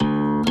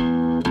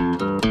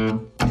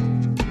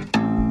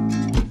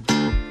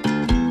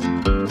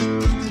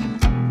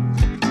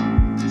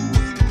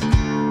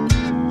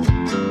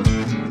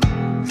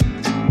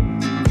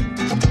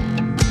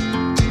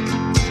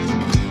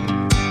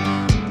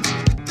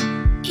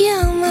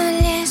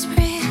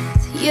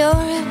You're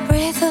a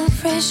breath of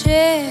fresh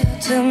air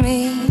to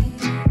me.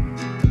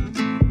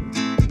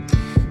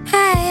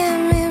 I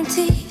am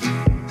empty,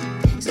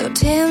 so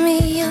tell me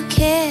you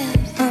care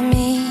for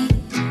me.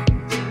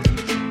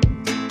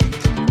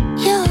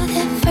 You're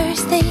the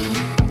first thing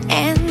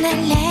and the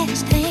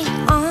last thing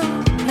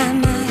on my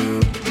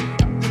mind.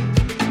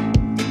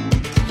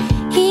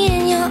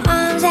 In your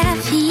arms I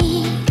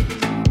feel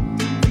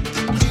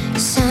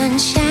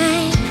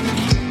sunshine.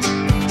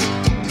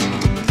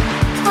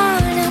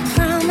 On a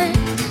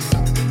promise,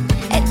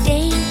 a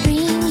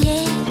daydream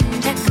yet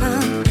to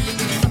come.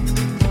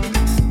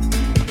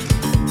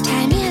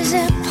 Time is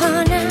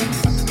upon us,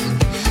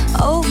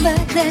 oh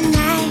but the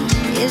night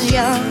is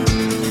young.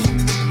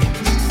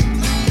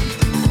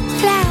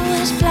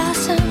 Flowers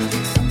blossom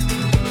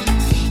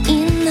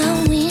in the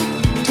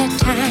winter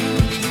time.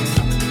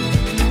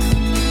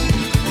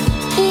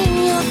 In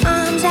your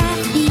arms I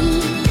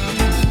feel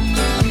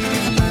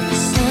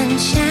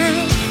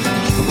sunshine.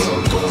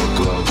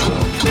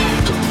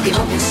 Give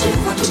up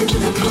yourself up to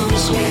the moon.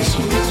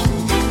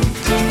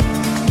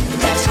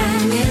 The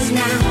time is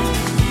now.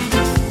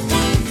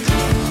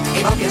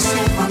 Give up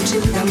yourself onto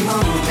the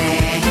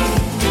moment.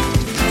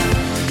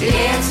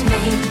 Let's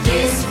make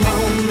this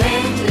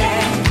moment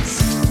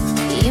last.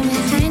 You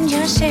may find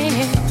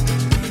yourself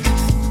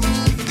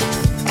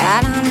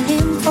out on a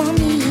limb for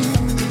me.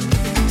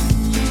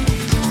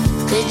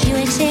 Could you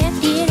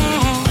accept it as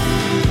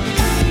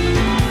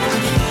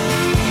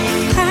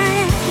part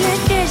of your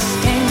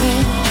destiny?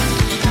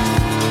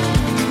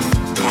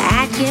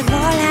 I'd give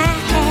all I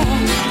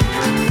have,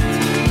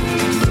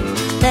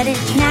 but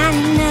it's not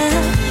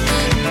enough,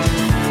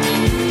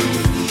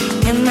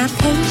 and my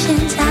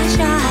patience are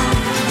short,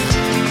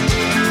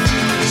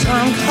 so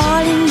I'm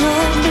calling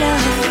your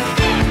bluff.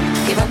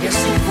 Give up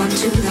yourself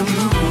onto the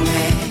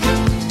moment.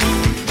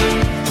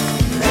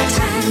 The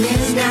time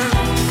is now.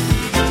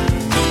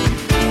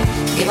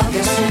 Give up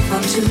yourself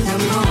onto the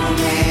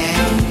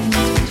moment.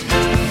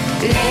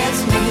 Let's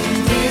make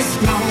this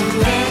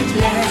moment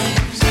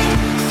last.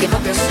 Give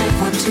up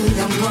yourself onto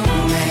the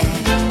moment.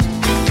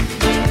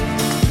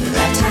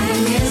 The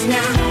time is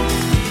now.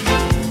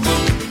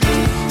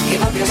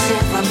 Give up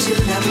yourself onto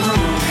the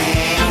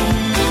moment.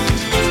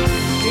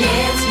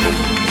 Let's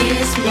make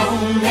this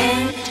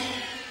moment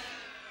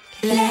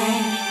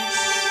last.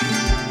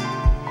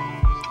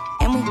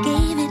 And we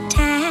gave it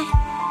time.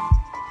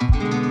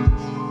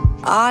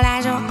 All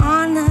eyes are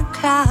on the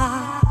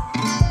clock.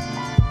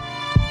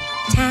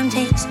 Time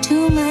takes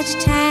too much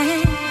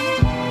time.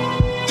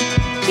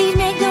 Please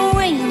make the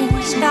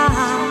waiting stop.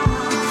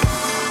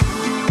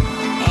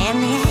 And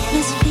the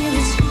atmosphere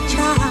is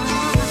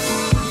charged.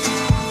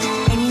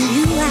 And in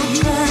you I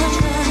trust.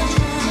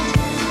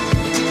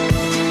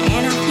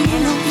 And I feel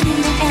no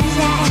fear as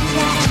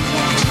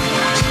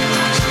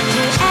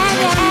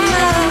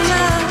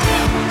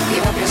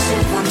give up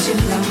yourself onto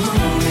the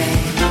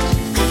moment.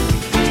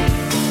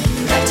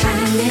 The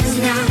time is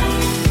now.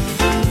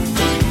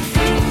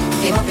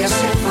 Give up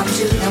yourself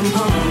onto the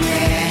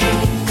moment.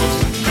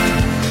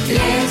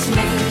 Let's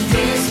make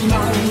this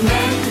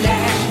moment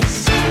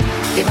last.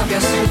 Give up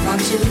yourself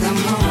onto the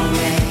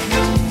moment.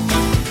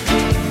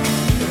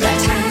 The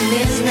time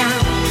is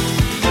now.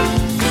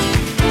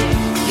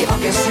 Give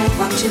up yourself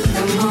onto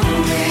the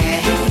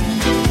moment.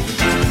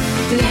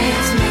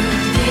 Let's make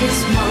this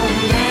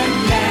moment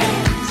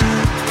last.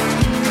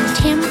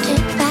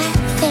 Tempted by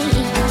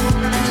fate,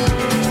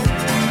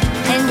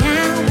 and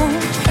I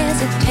won't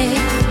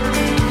hesitate.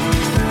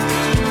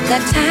 The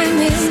time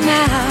is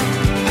now,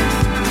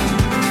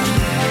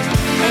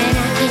 and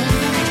I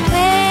can't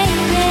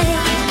wait.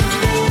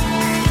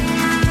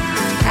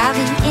 I've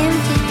been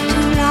empty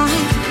too long.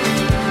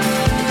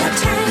 The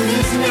time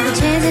is now. The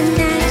chance and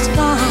night is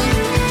gone,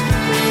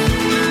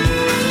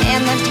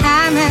 and the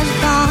time has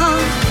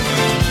gone.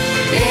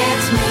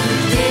 Let's make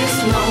this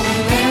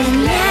moment. The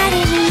night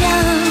is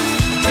young.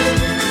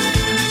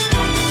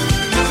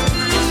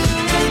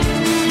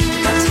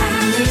 The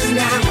time is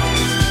now.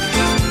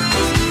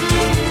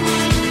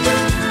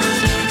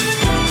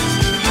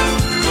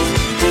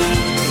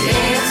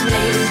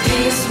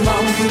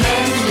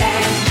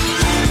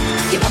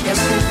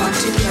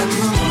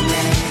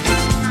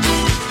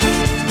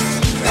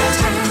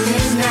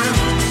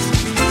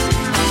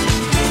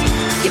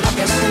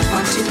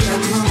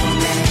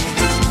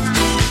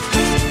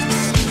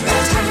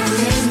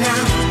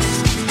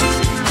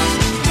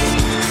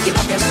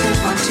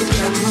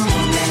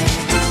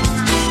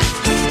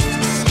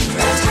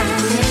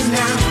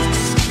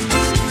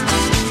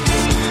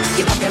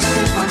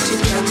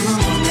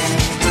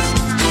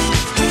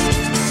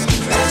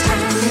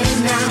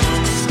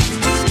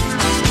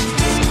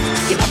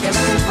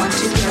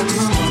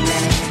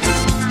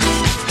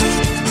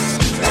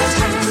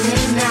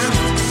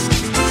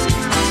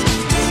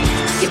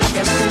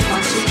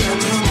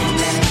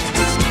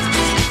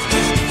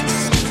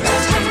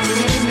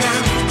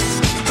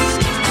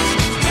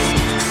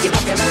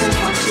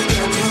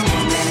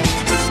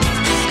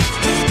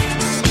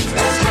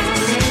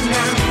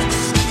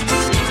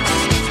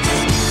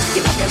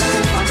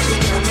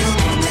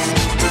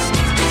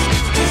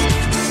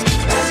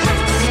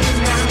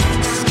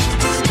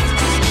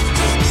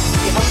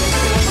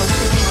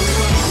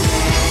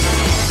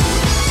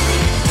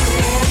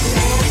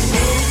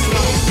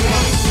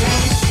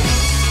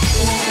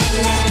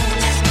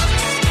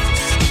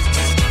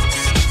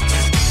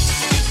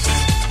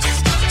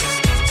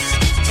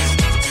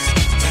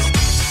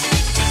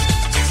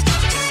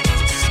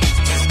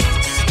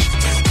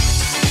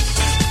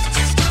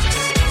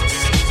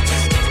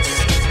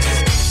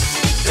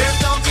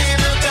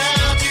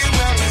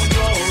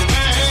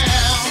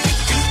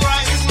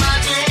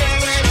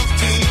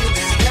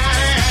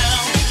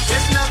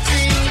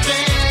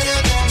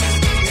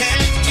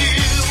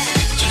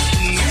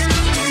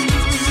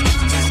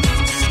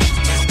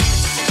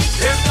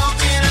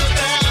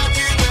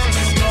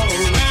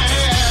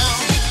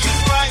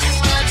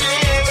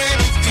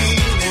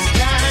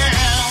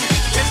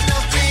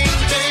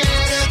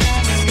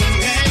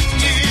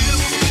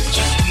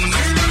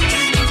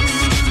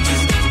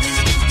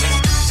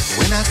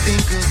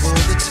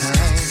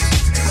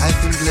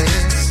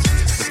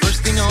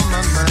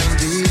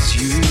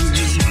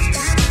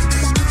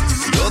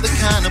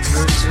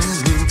 person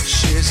who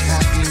shares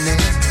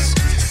happiness.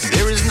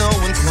 There is no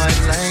one quite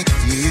like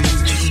you.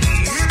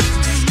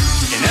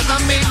 And as I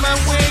made my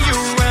way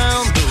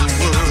around the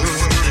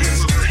world,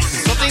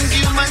 some things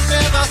you might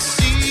never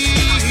see.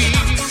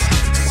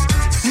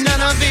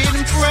 None of it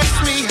impressed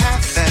me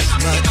half as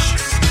much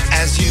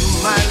as you,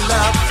 my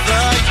love,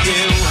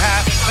 you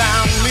have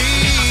found me.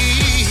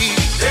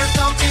 There's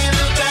something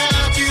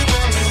about you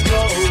when you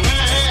go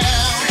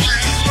around.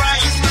 You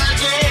brighten my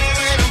day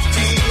when I'm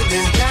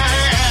feeling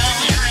down.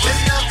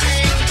 There's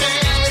nothing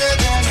better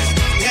than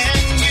me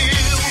and you.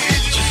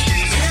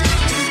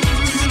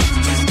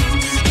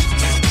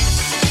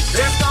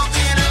 There's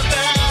something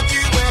about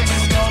you when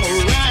you go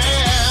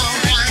around.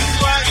 You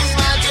brighten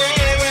my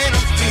day when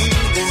I'm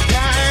feeling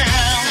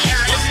down.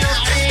 There's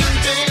nothing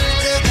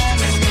better than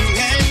me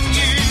and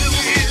you.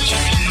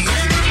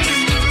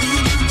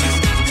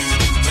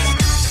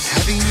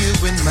 Having you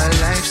in my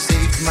life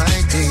saved my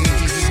day.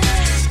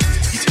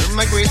 You turn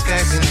my gray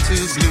skies into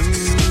blue.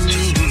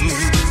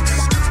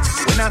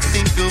 When I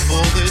think of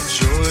all the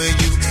joy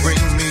you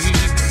bring me,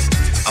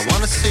 I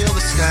wanna sail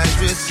the skies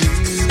with you.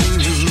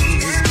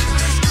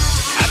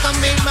 As I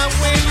made my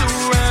way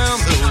around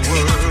the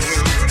world,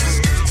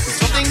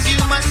 some things you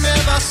might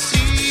never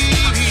see.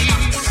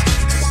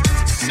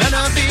 None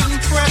of it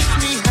impressed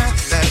me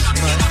half as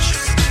much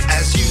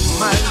as you,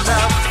 my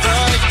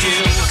lover,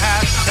 you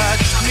have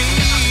touched me.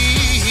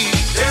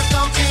 There's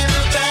something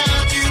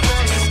about you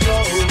when you go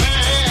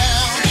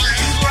around.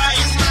 You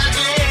brighten my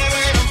day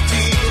when I'm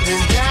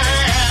feeling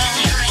down.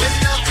 There's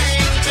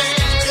nothing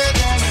better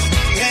than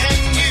me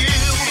and you.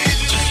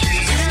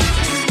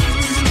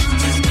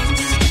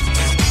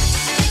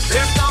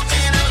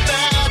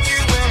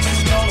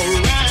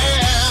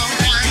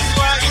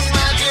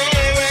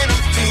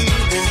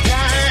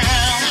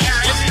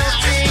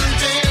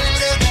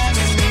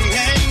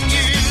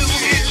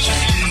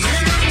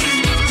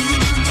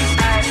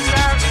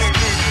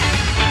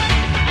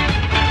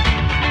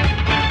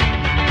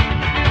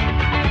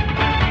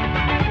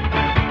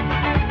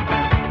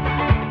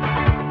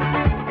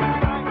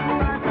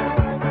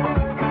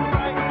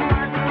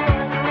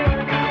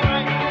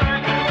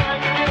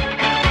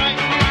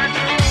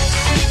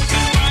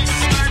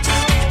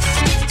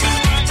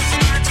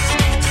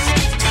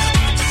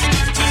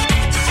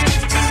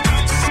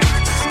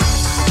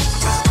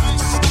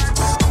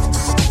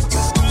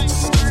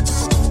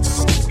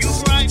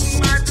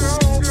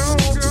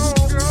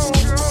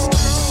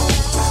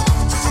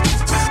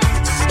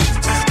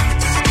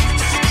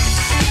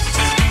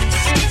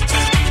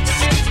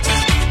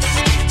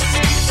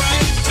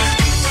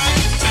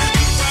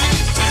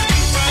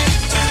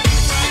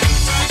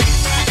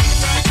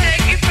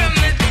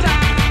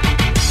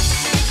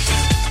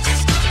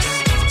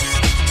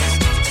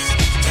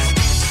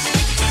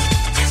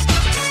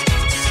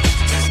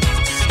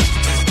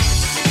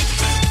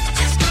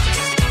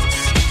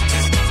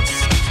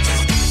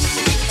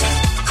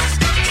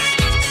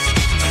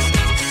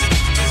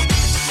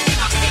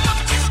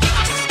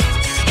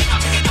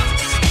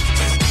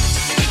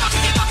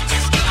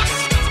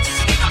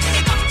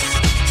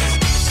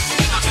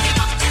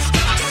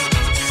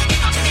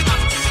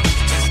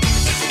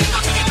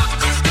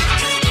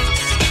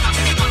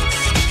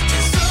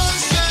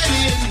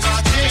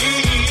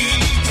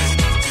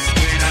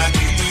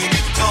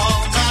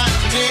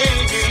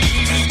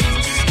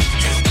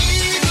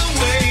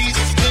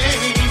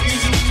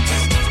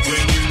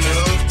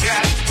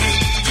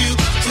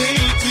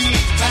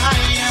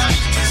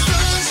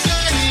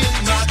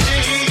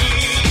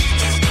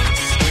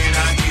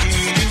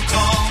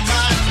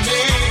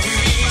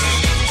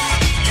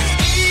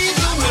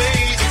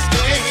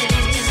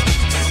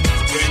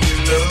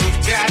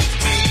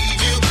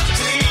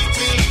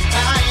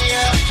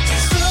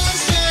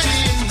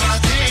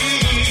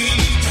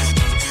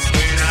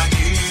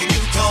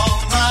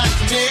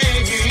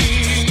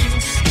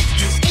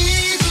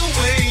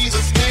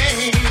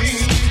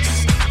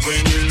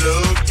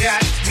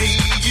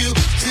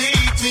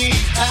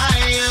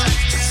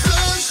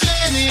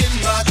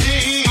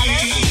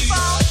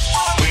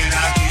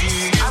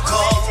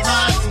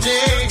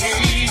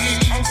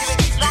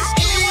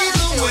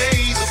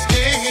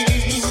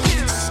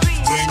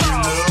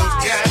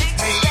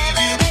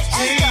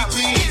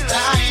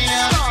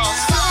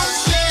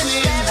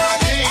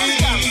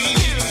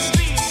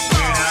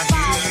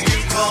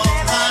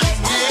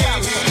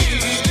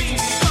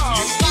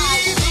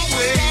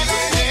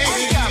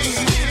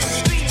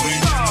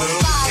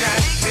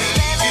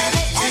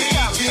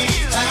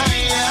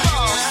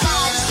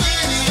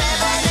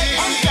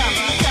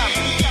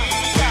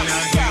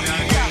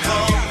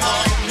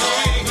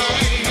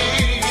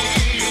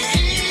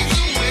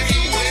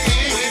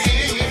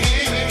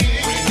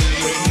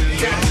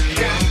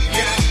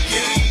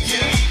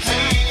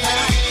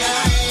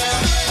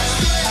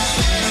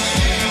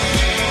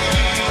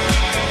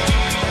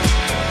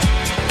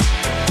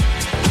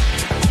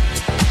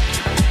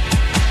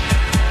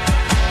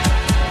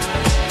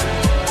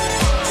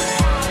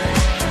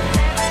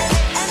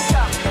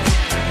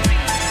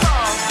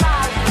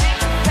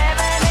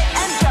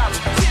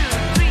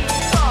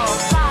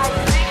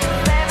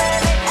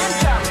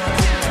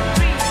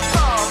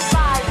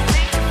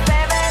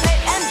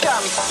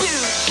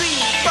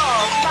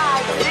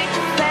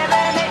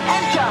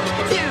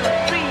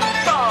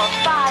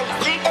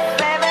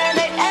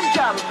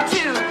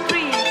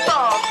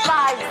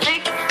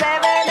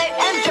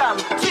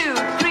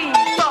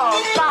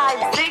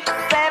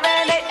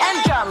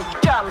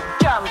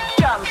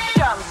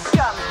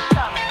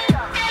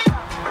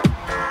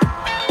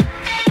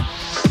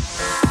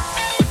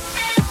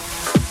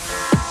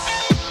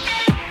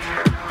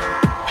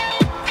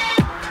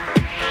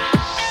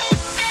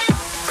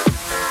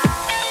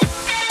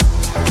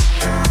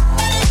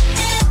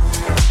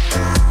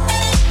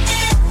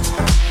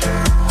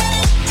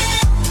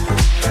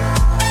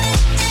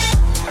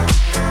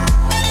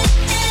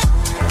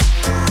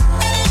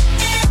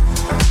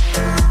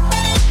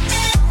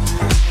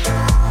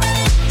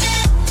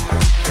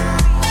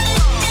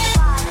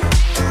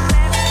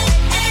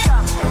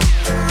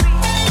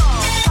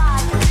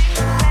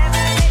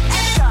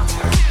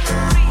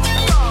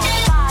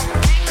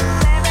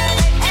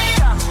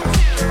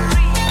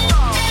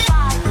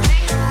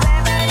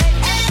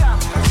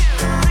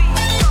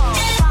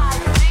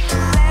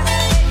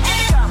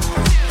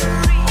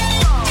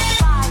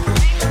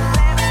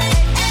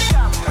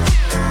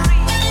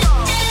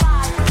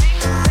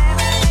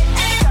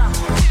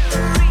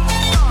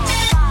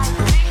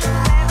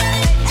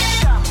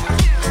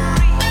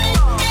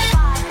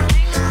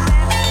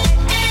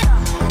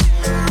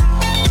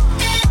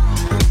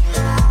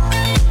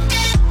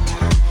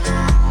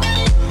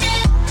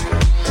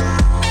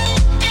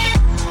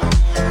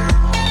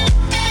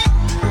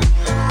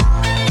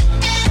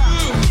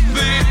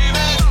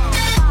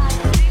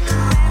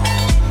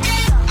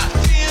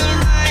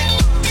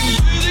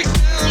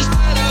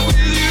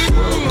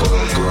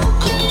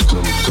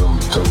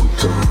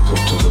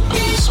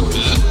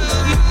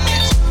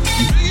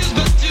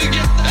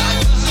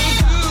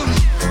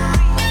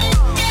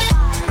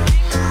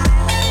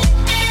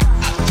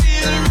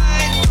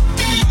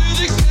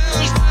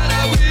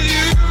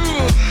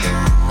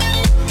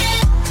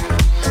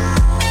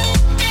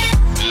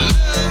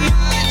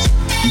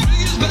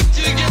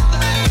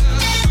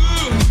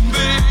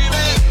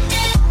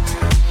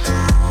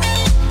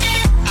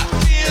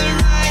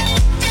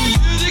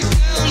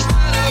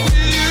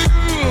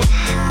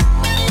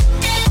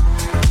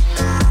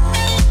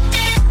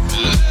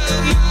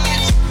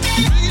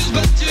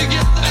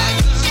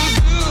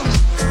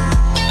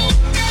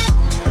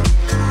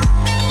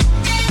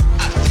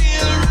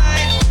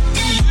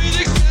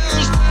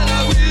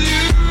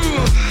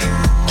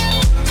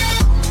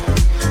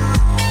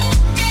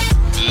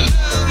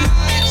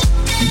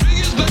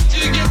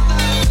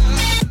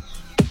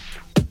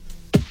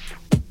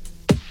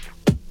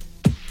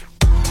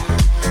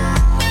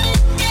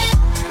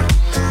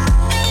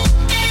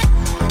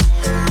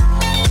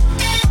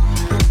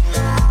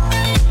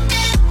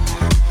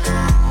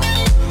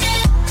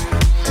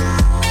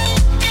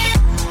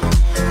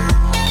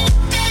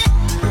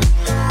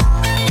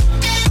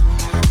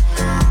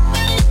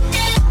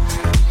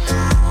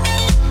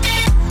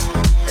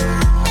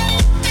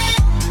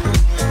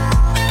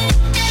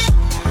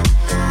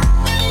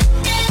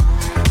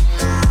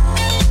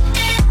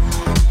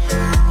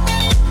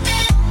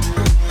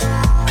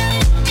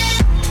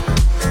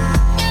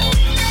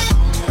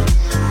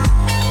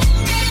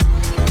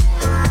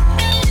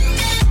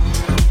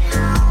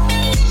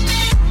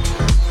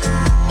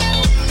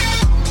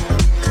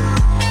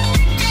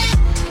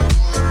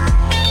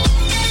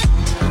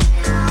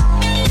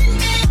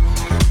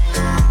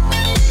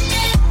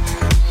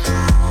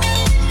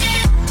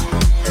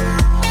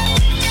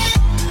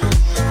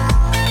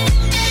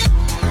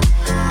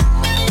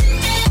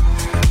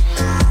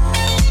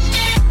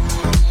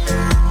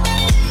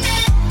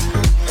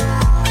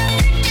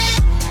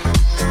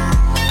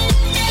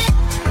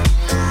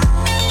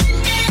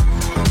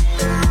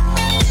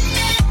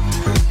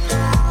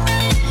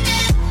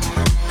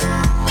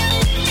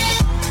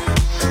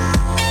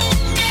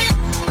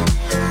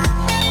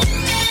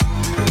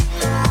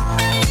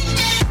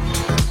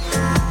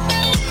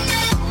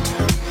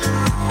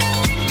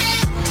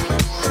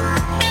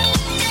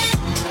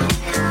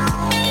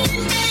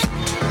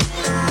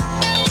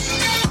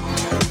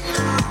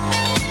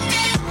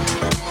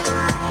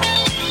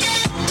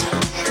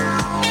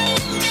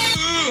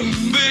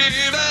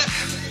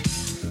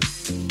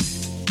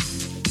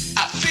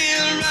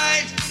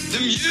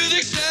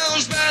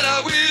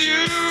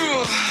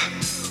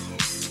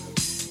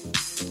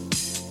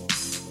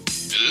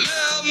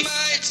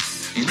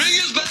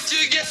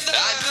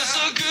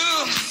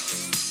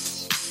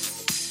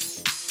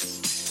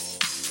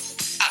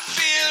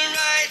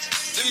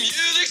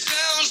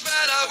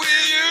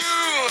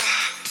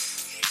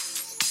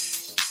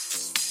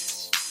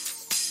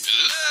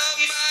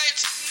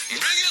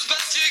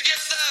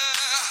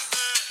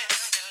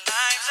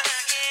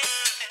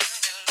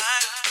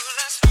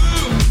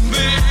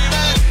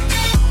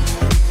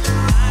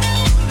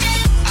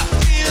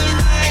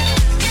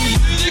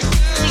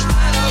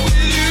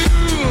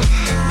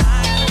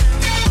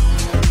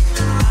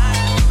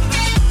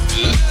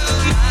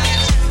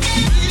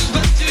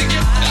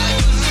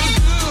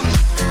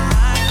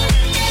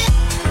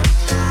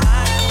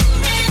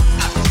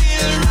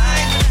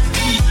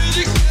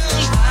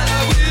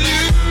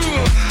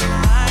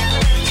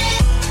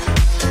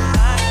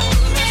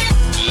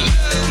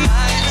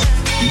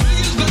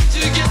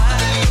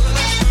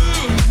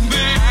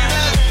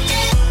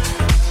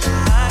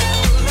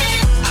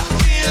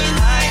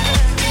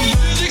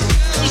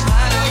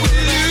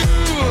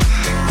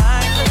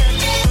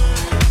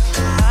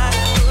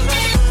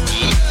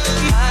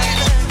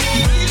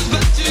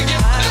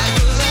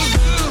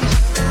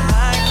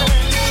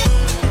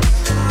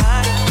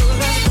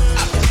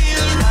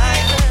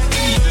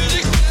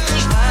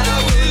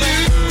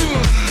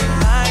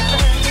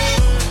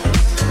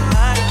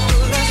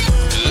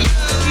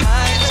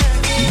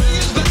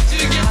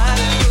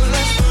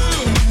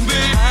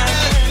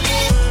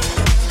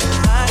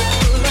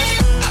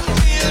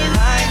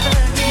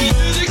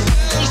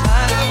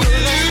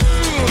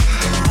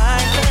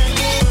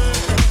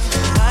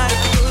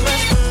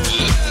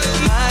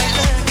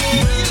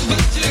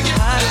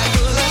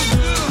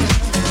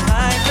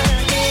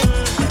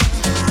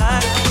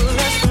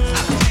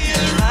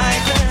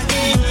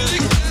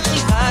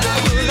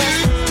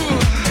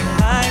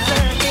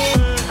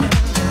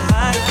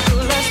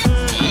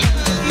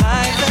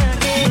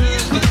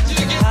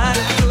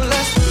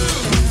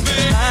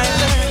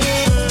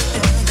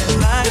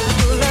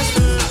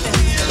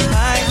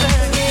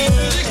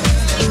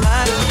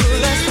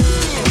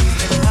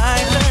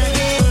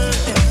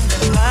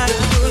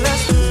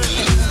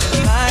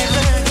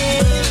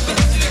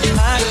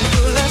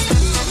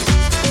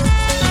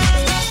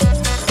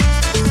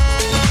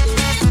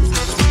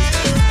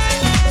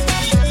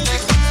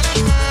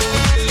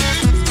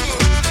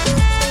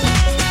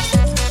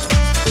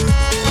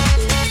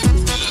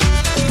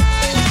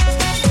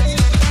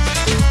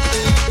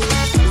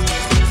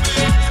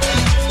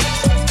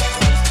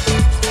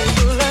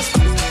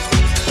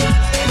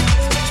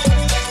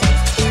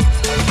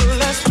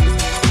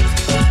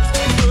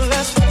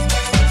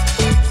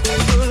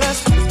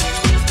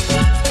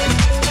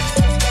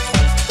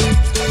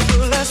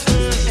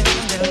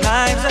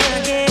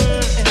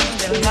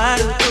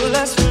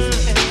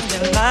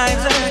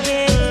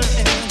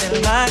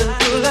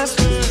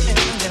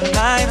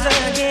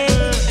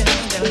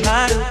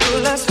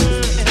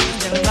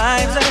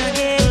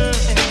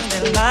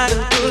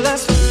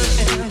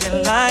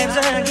 lives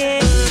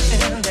again,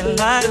 their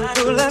lives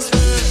full of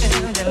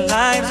their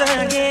lives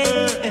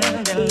again,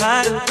 their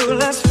lives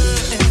full of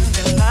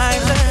their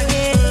lives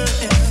again,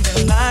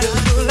 their lives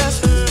full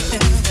of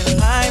their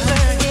lives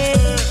again,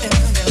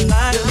 their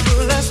lives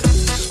full of.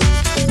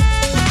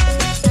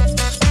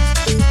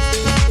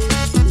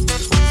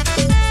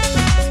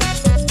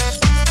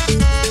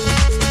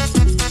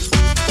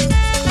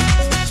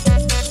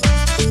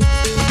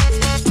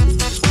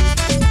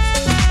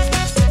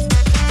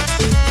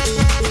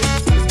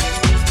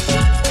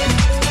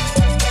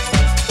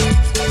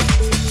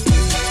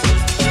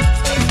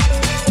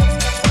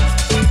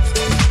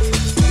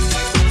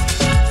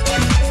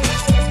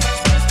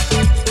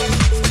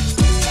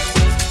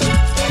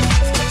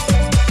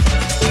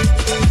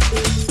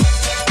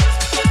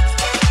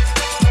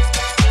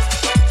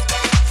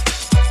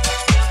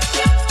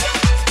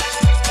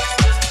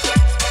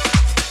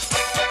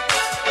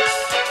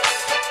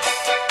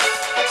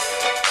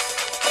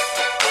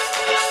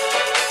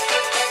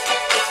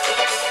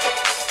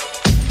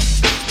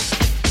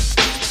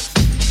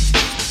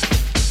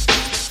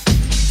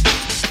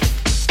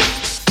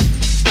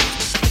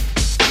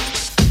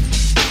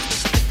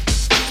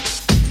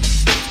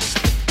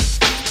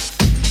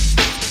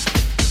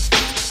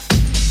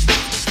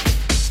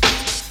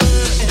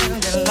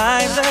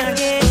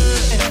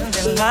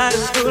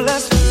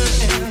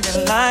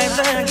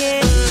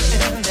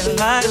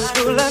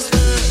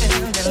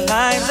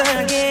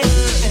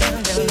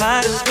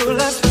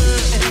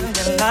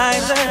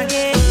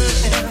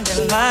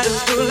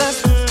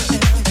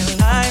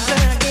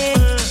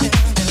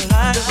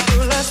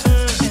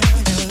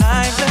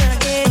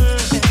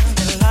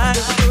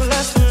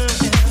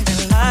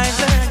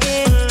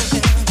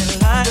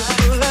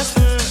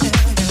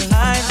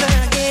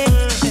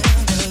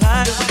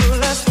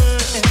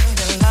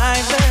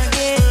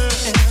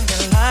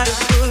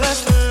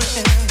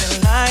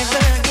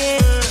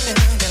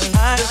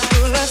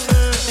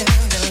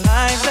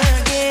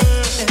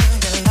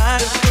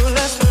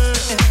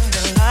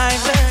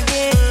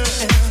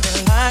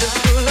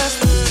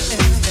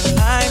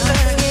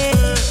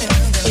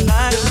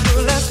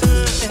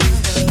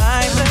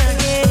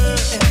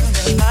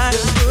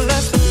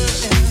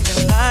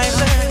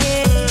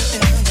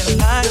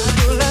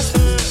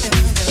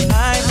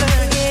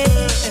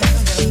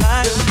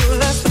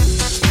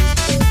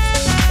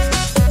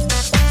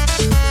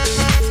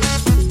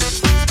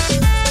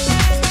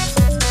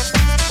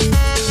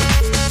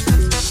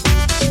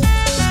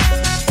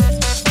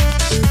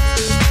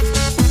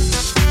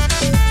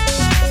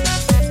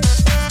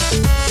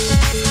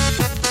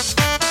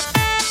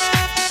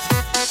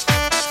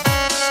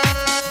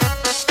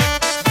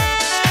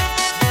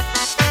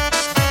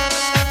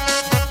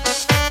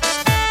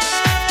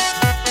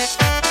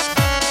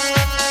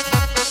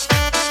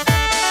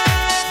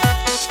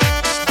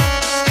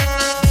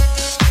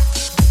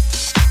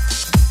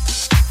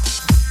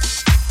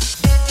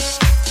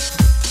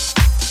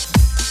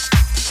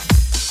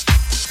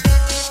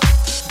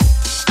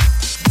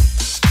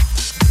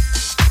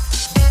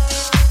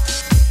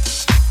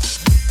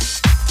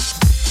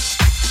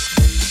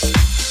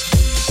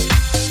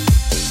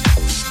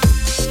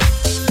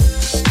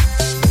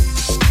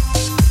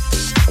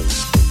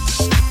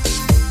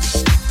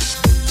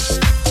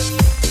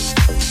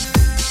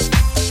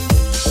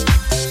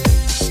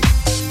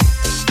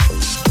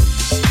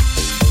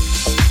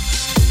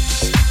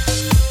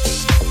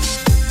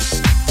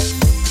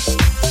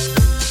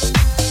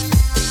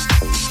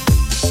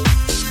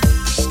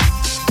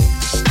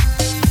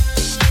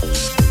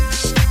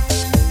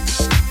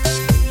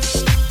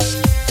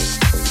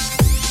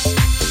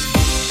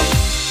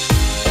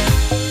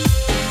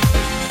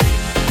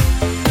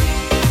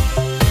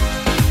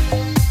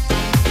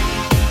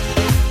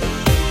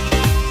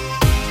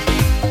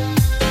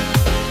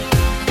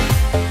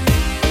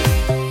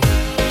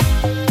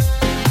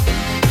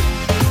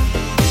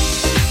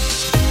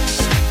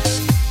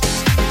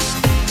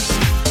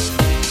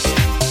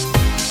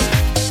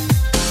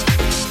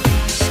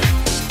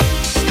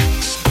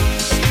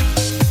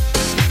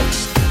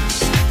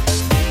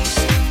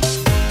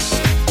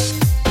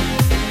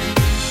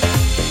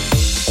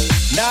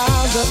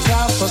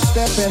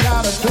 stepping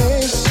out of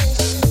place.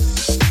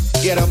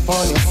 Get up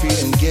on your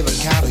feet and give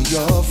account of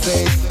your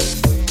faith.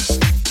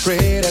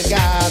 Pray to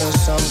God or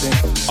something,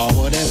 or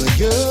whatever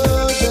you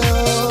do.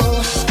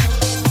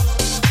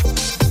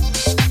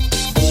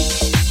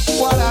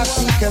 What I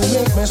see can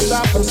make me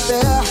stop and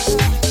stare.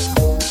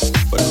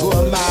 But who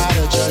am I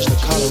to judge the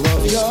color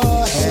of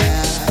your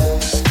hair?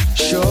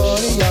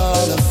 Surely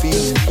you're the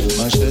feeling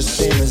much the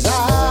same as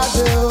I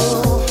do.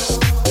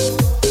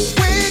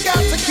 We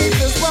got to keep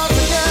this world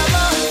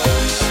together.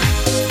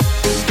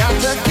 Got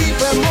to keep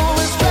it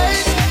moving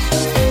straight.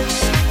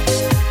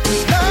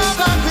 Love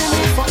like we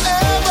need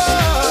forever,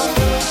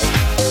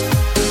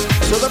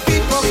 so the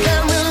people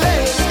can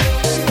relate.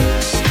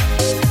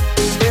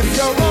 If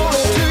you're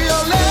rolling to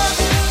your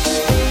left,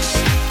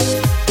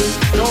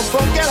 don't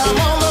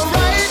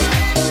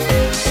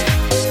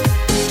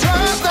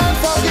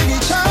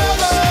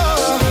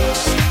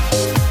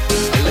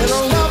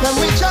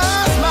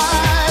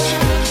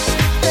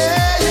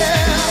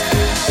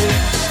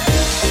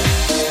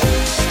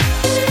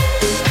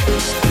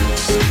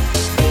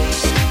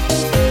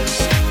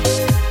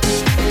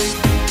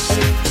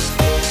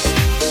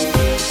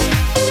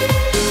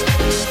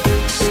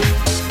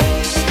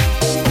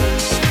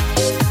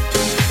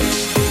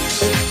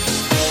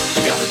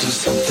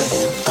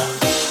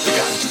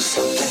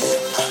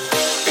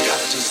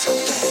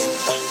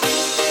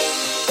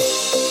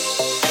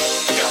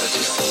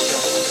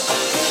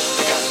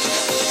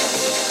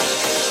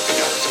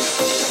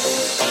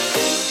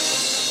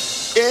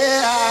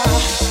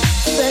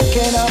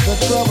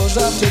the troubles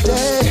of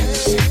today?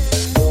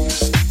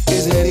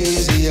 Is it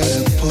easier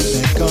to put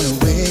that gun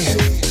away?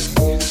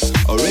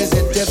 Or is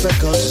it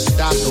difficult to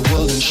stop the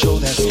world and show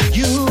that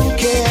you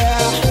care?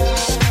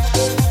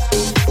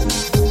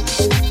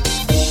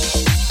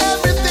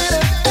 Everything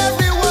and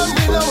everyone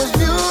we know is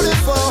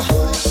beautiful.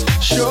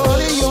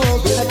 Surely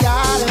you'll be the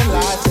guiding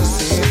light to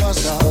save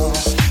us all.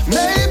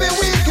 Maybe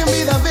we can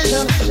be the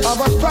vision of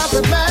a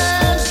prophet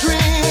man's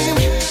dream.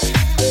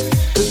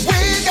 'Cause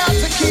we got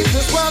to keep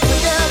this world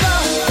together.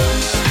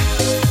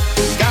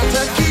 Got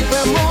to keep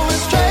it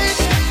moving straight.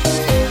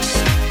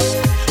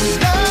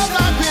 Love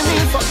like we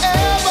need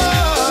forever.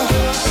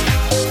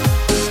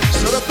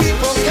 So the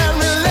people can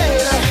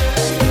relate.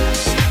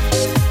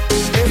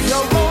 If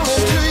you're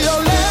rolling to your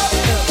left,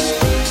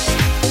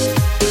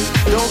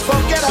 don't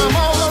forget I'm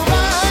on the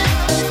right.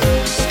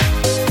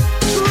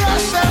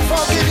 Trust and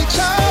forgive each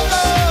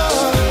other.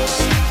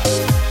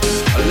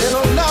 A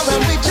little love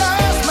and we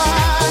just might.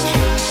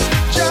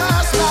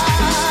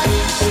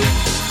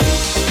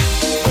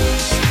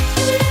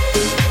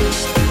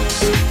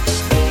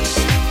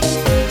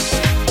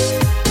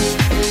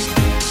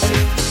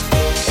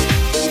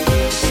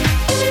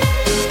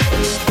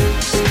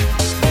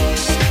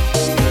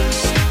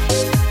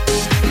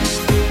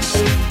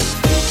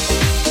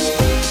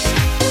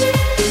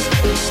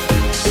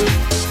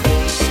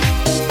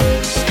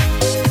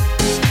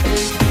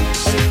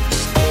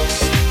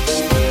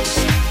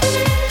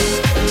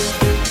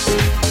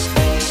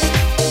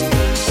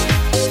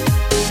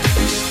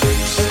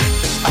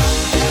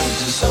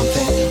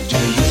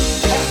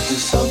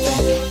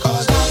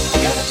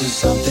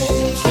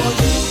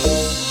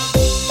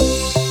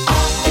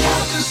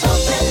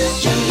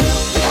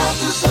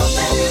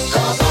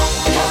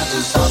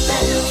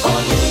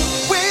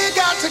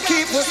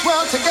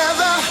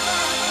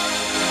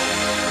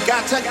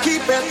 To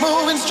keep it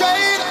moving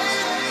straight.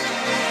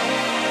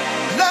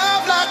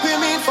 Love like we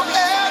mean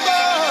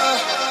forever.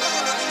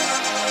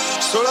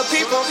 So the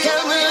people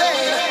can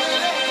relate.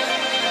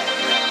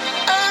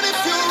 And if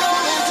you're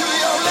rolling to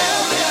your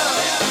left,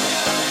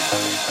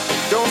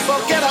 don't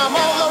forget I'm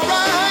on the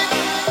right.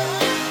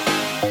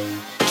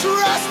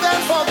 Trust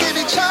and forgive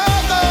each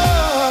other.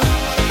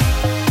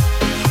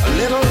 A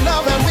little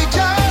love and we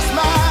just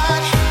might.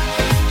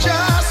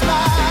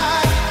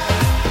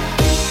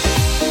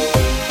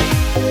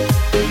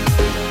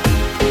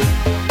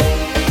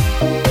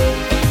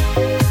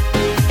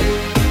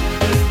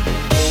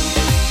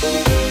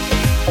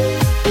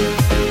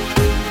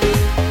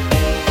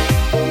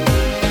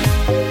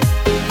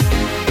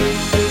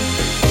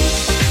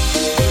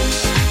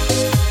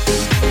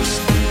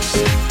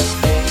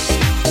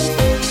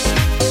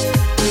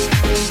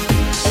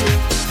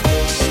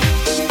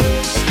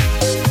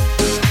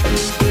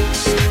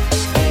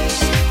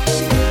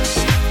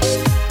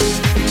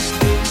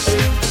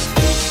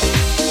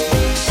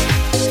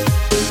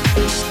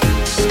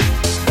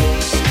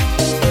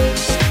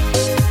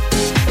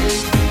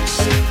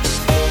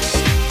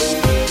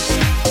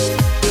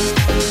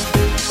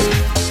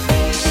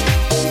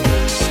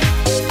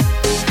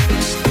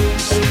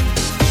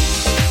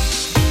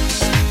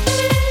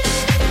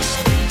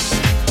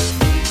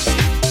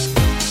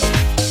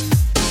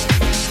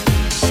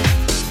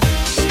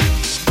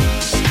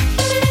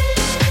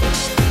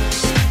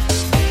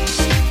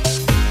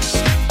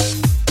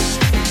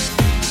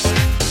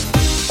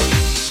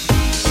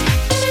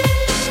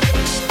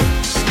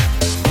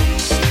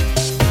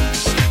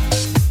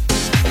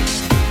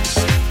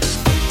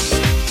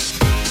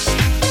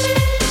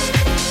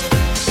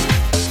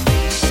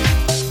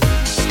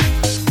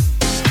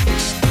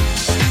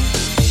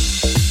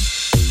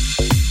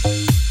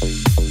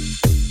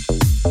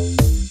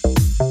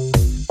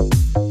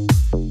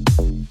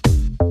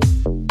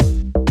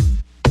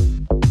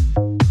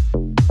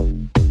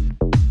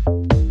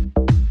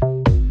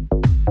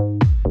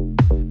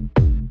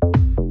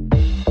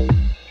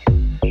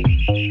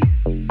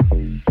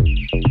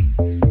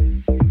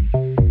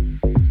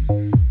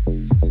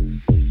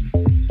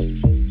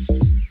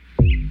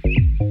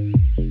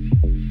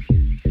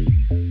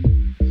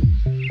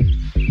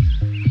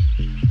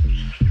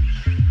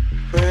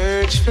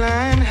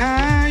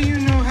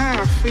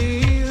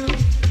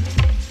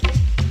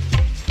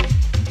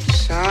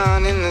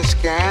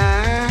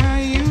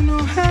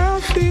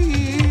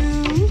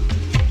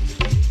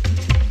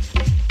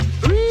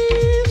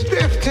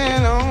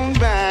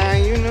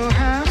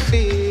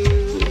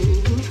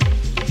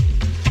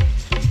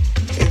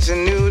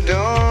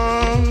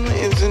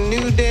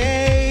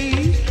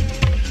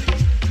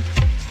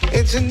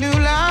 It's a new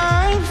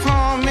life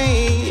for me,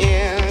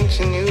 yeah. It's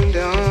a new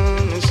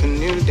dawn, it's a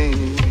new day.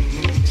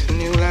 It's a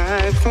new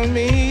life for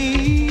me.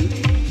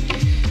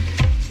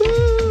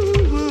 Ooh,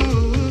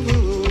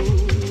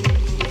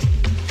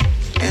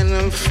 and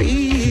I'm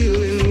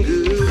feeling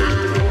good.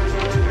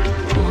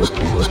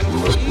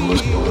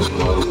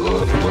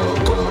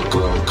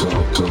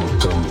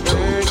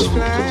 Birds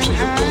flying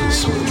high, you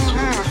know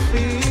how I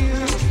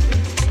feel.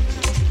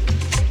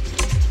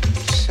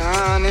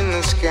 Sun in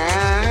the sky.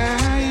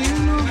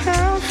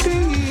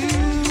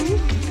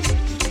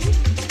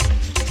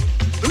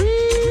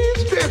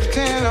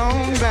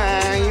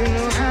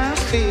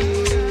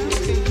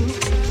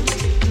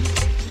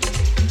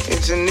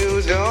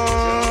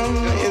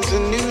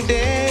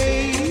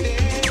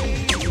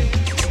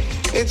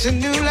 It's a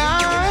new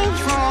life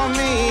for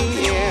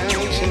me, yeah.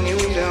 It's a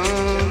new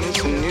dawn,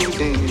 it's a new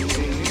day.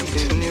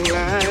 It's a new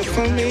life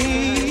for me.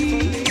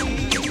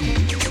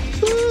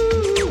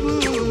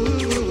 Ooh,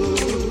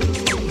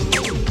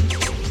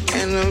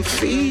 and I'm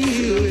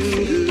feeling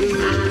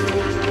good.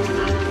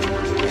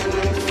 And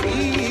I'm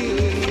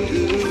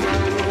feeling good.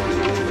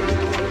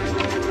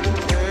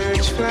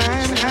 Birds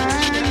flying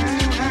high,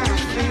 I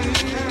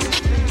feel.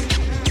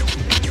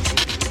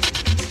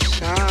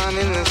 Sun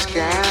in the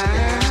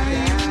sky.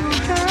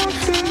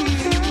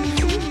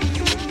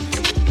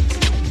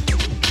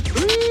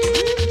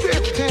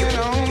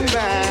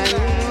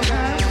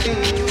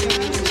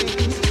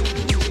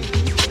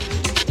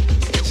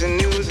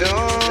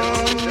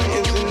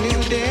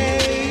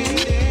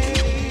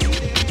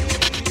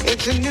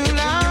 It's a new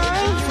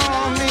life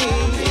for me,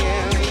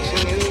 yeah. It's a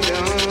new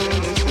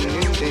dawn, it's a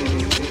new day.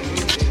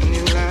 It's a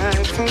new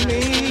life for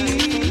me.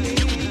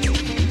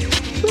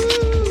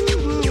 Ooh,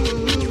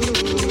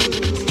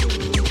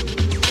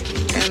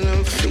 and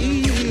I'm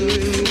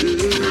feeling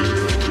good.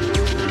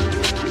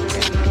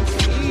 And I'm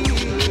feeling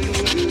good.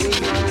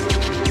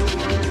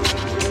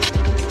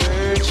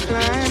 Birds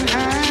flying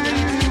high,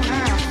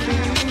 I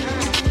feel.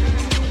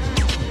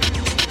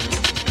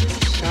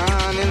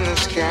 Sun in the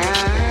sky.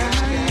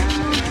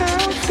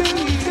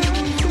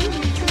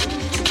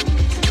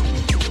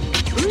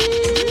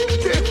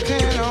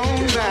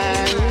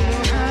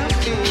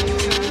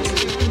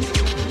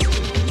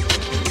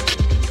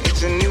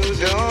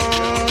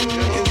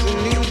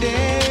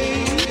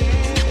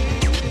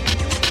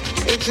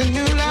 It's a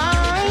new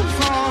life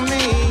for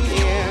me,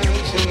 yeah.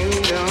 It's a new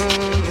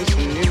dawn, it's a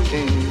new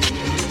day.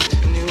 It's a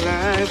new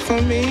life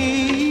for me.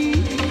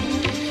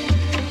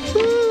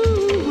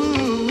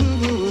 Ooh,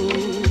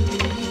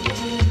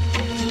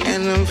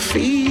 and I'm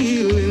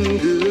feeling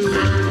good.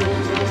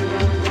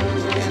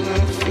 And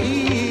I'm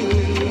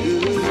feeling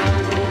good.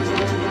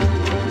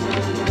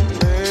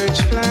 Birds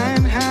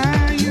flying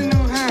high, you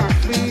know how I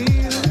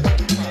feel.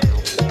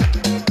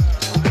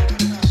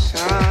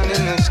 Sun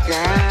in the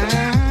sky.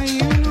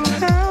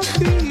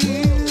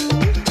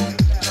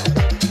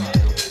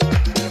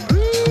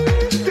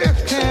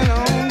 Drifting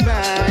on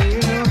by, you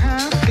know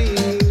how I feel.